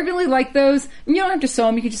skirt. I really like those. And you don't have to sew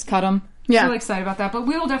them, you can just cut them. Yeah. I'm really excited about that. But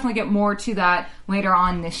we will definitely get more to that later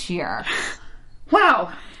on this year.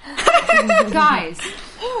 Wow. Guys.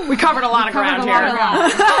 We covered a lot of ground here.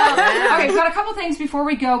 Okay, we've got a couple things before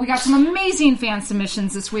we go. We got some amazing fan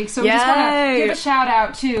submissions this week, so we just want to give a shout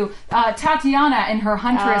out to Tatiana and her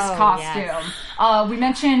Huntress costume. Yes. We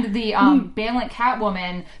mentioned the Balint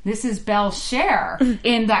Catwoman. This is Belle Cher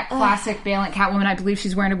in that classic Balint Catwoman. I believe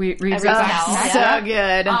she's wearing a Reeves necklace. So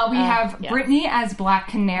good. We have Brittany as Black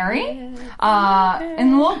Canary.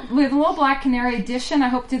 And we have a little Black Canary edition. I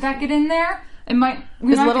hope, did that get in there? It might.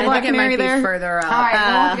 Is Little Black Canary there? Further up. All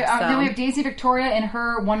right. Then we have Daisy Victoria in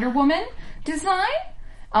her Wonder Woman design.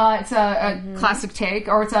 It's a classic take,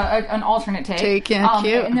 or it's an alternate take. Cute.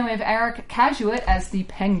 And then we have Eric Cajuet as the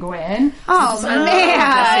Penguin. Oh, man.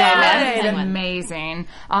 That is amazing.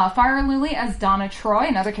 Fire Lily as Donna Troy,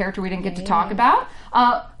 another character we didn't get to talk about.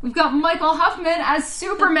 We've got Michael Huffman as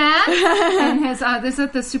Superman. And this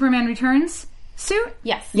is the Superman Returns suit?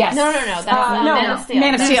 Yes. No. That's Man of Steel.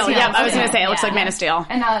 Man of Steel. Yeah, I was going to say it looks like Man of Steel.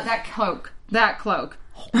 And that cloak.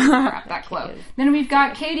 Crap, that cloak. Then we've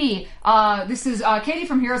got Katie. This is Katie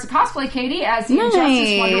from Heroes of Cosplay. Katie as the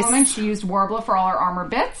Injustice Wonder Woman. She used Warbler for all her armor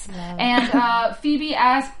bits. And Phoebe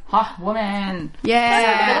as Woman.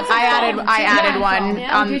 Yeah, I added one.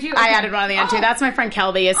 Did you? I added one on the end too. That's my friend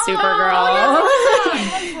Kelby as Supergirl.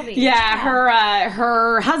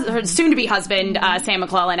 Her soon-to-be husband, Sam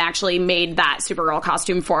McClellan, actually made that Supergirl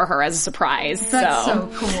costume for her as a surprise. That's so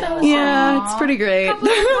cool. Yeah, it's pretty great. Couple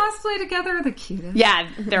of cosplay together, the cutest. Yeah,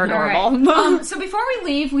 they're adorable. Right. So before we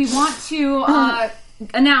leave, we want to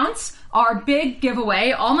announce our big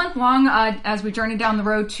giveaway all month long as we journey down the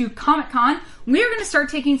road to Comic-Con. We are going to start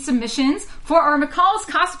taking submissions for our McCall's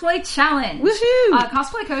Cosplay Challenge. Woohoo!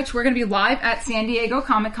 Cosplay Coach, we're going to be live at San Diego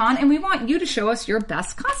Comic-Con, and we want you to show us your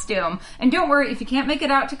best costume. And don't worry, if you can't make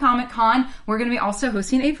it out to Comic-Con, we're going to be also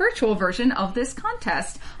hosting a virtual version of this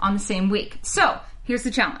contest on the same week. So, here's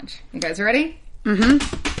the challenge. You guys ready?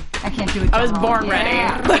 Mm-hmm. I can't do it. I was born ready.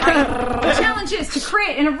 Right. The challenge is to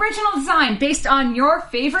create an original design based on your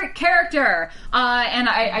favorite character.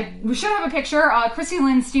 We should have a picture. Chrissy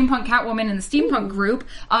Lynn's Steampunk Catwoman in the Steampunk group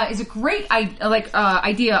is a great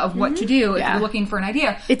idea of what to do if you're looking for an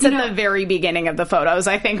idea. It's at the very beginning of the photos,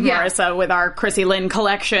 I think, Marissa, with our Chrissy Lynn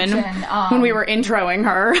collection when we were introing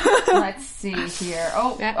her. Let's see here.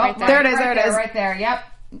 Right there. There it is. Right there. Yep.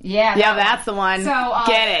 Yeah, that's the one. So,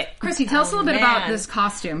 get it. Chrissy, tell us a little bit about this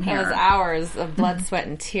costume here. It was hours of blood, sweat,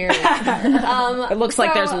 and tears. It looks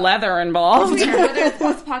like there's leather involved. Whether it's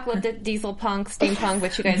post-apocalyptic, diesel punk, steampunk,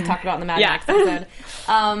 which you guys talked about in the Mad Max episode.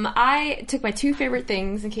 I took my two favorite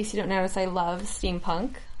things. In case you don't notice, I love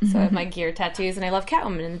steampunk. So I have my gear tattoos, and I love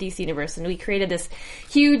Catwoman in the DC universe. And we created this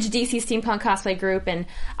huge DC steampunk cosplay group, and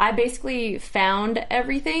I basically found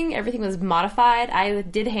everything. Everything was modified. I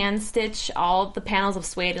did hand stitch all the panels of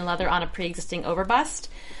suede and leather on a pre-existing overbust.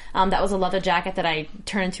 That was a leather jacket that I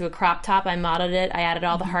turned into a crop top. I modded it. I added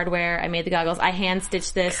all the hardware. I made the goggles. I hand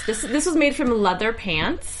stitched this. This was made from leather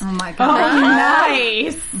pants. Oh my god!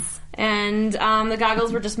 Nice. And the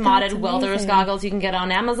goggles were just modded welder's goggles you can get on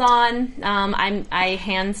Amazon.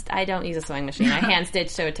 I don't use a sewing machine. I hand stitch,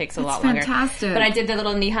 so it takes a lot longer. Fantastic. But I did the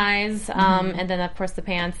little knee highs, and then of course the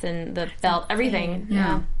pants and the belt, everything.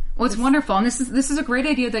 Yeah. Well, it's wonderful, and this is a great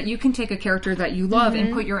idea that you can take a character that you love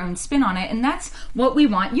and put your own spin on it, and that's what we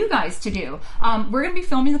want you guys to do. We're going to be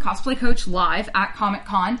filming the Cosplay Coach live at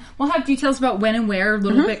Comic-Con. We'll have details about when and where a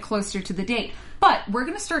little bit closer to the date. But we're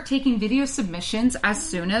going to start taking video submissions as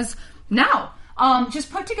soon as now.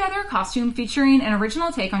 Just put together a costume featuring an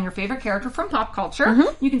original take on your favorite character from pop culture.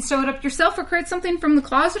 You can sew it up yourself or create something from the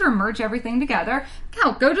closet or merge everything together.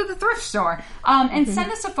 Go to the thrift store and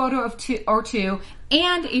send us a photo of two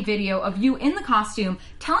and a video of you in the costume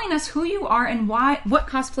telling us who you are and what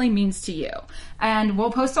cosplay means to you. And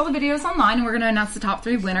we'll post all the videos online, and we're going to announce the top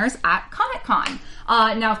 3 winners at Comic-Con.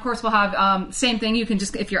 Now, of course, we'll have same thing. You can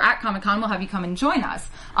just, if you're at Comic-Con, we'll have you come and join us.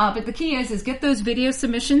 But the key is get those video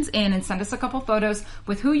submissions in and send us a couple photos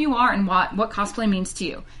with who you are and what cosplay means to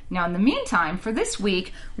you. Now, in the meantime, for this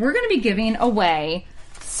week, we're going to be giving away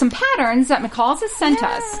some patterns that McCall's has sent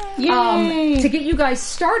us to get you guys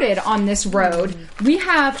started on this road. We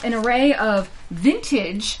have an array of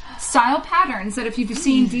vintage style patterns that if you've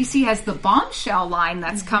seen, DC has the Bombshell line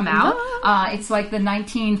that's come out. It's like the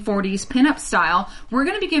 1940s pinup style. We're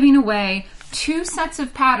going to be giving away 2 sets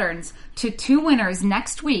of patterns to 2 winners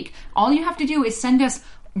next week. All you have to do is send us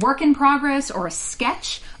work in progress or a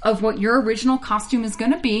sketch of what your original costume is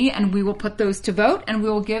going to be, and we will put those to vote, and we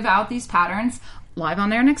will give out these patterns live on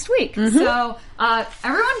there next week. So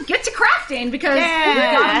everyone get to crafting because we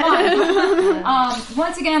got them.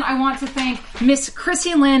 Once again, I want to thank Miss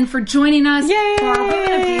Chrissy Lynn for joining us for our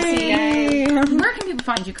Women of DC. Where can people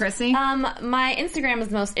find you, Chrissy? My Instagram is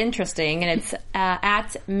the most interesting, and it's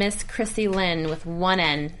at Miss Chrissy Lynn with 1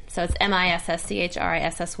 N. So it's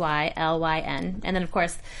MISSCHRISSYLYN. And then, of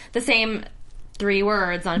course, the same 3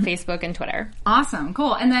 words on Facebook and Twitter. Awesome.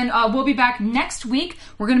 Cool. And then we'll be back next week.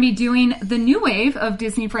 We're going to be doing the new wave of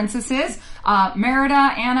Disney princesses.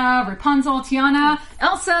 Merida, Anna, Rapunzel, Tiana,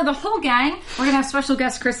 Elsa, the whole gang. We're going to have special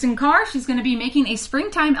guest Kristen Carr. She's going to be making a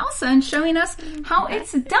springtime Elsa and showing us how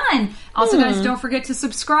it's done. Also, guys, don't forget to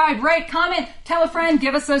subscribe, rate, comment, tell a friend,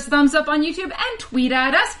 give us those thumbs up on YouTube, and tweet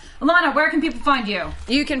at us. Alana, where can people find you?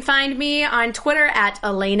 You can find me on Twitter at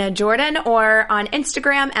Elena Jordan or on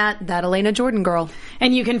Instagram at That Elena Jordan Girl.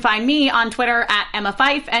 And you can find me on Twitter at Emma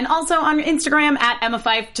Fife and also on Instagram at Emma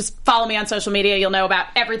Fife. Just follow me on social media. You'll know about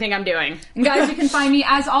everything I'm doing. And guys, you can find me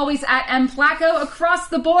as always at M Flacco across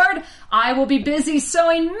the board. I will be busy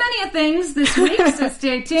sewing many things this week, so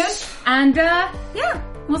stay tuned. And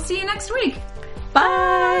we'll see you next week.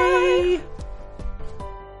 Bye.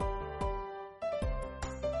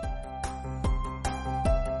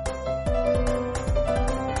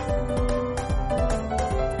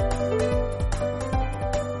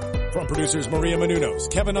 From producers Maria Menounos,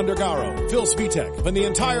 Kevin Undergaro, Phil Svitek, and the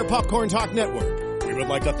entire Popcorn Talk Network, we would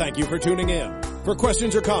like to thank you for tuning in. For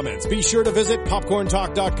questions or comments, be sure to visit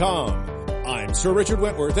popcorntalk.com. I'm Sir Richard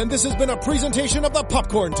Wentworth, and this has been a presentation of the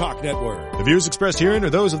Popcorn Talk Network. The views expressed herein are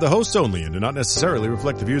those of the hosts only and do not necessarily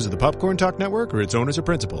reflect the views of the Popcorn Talk Network or its owners or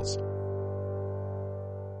principals.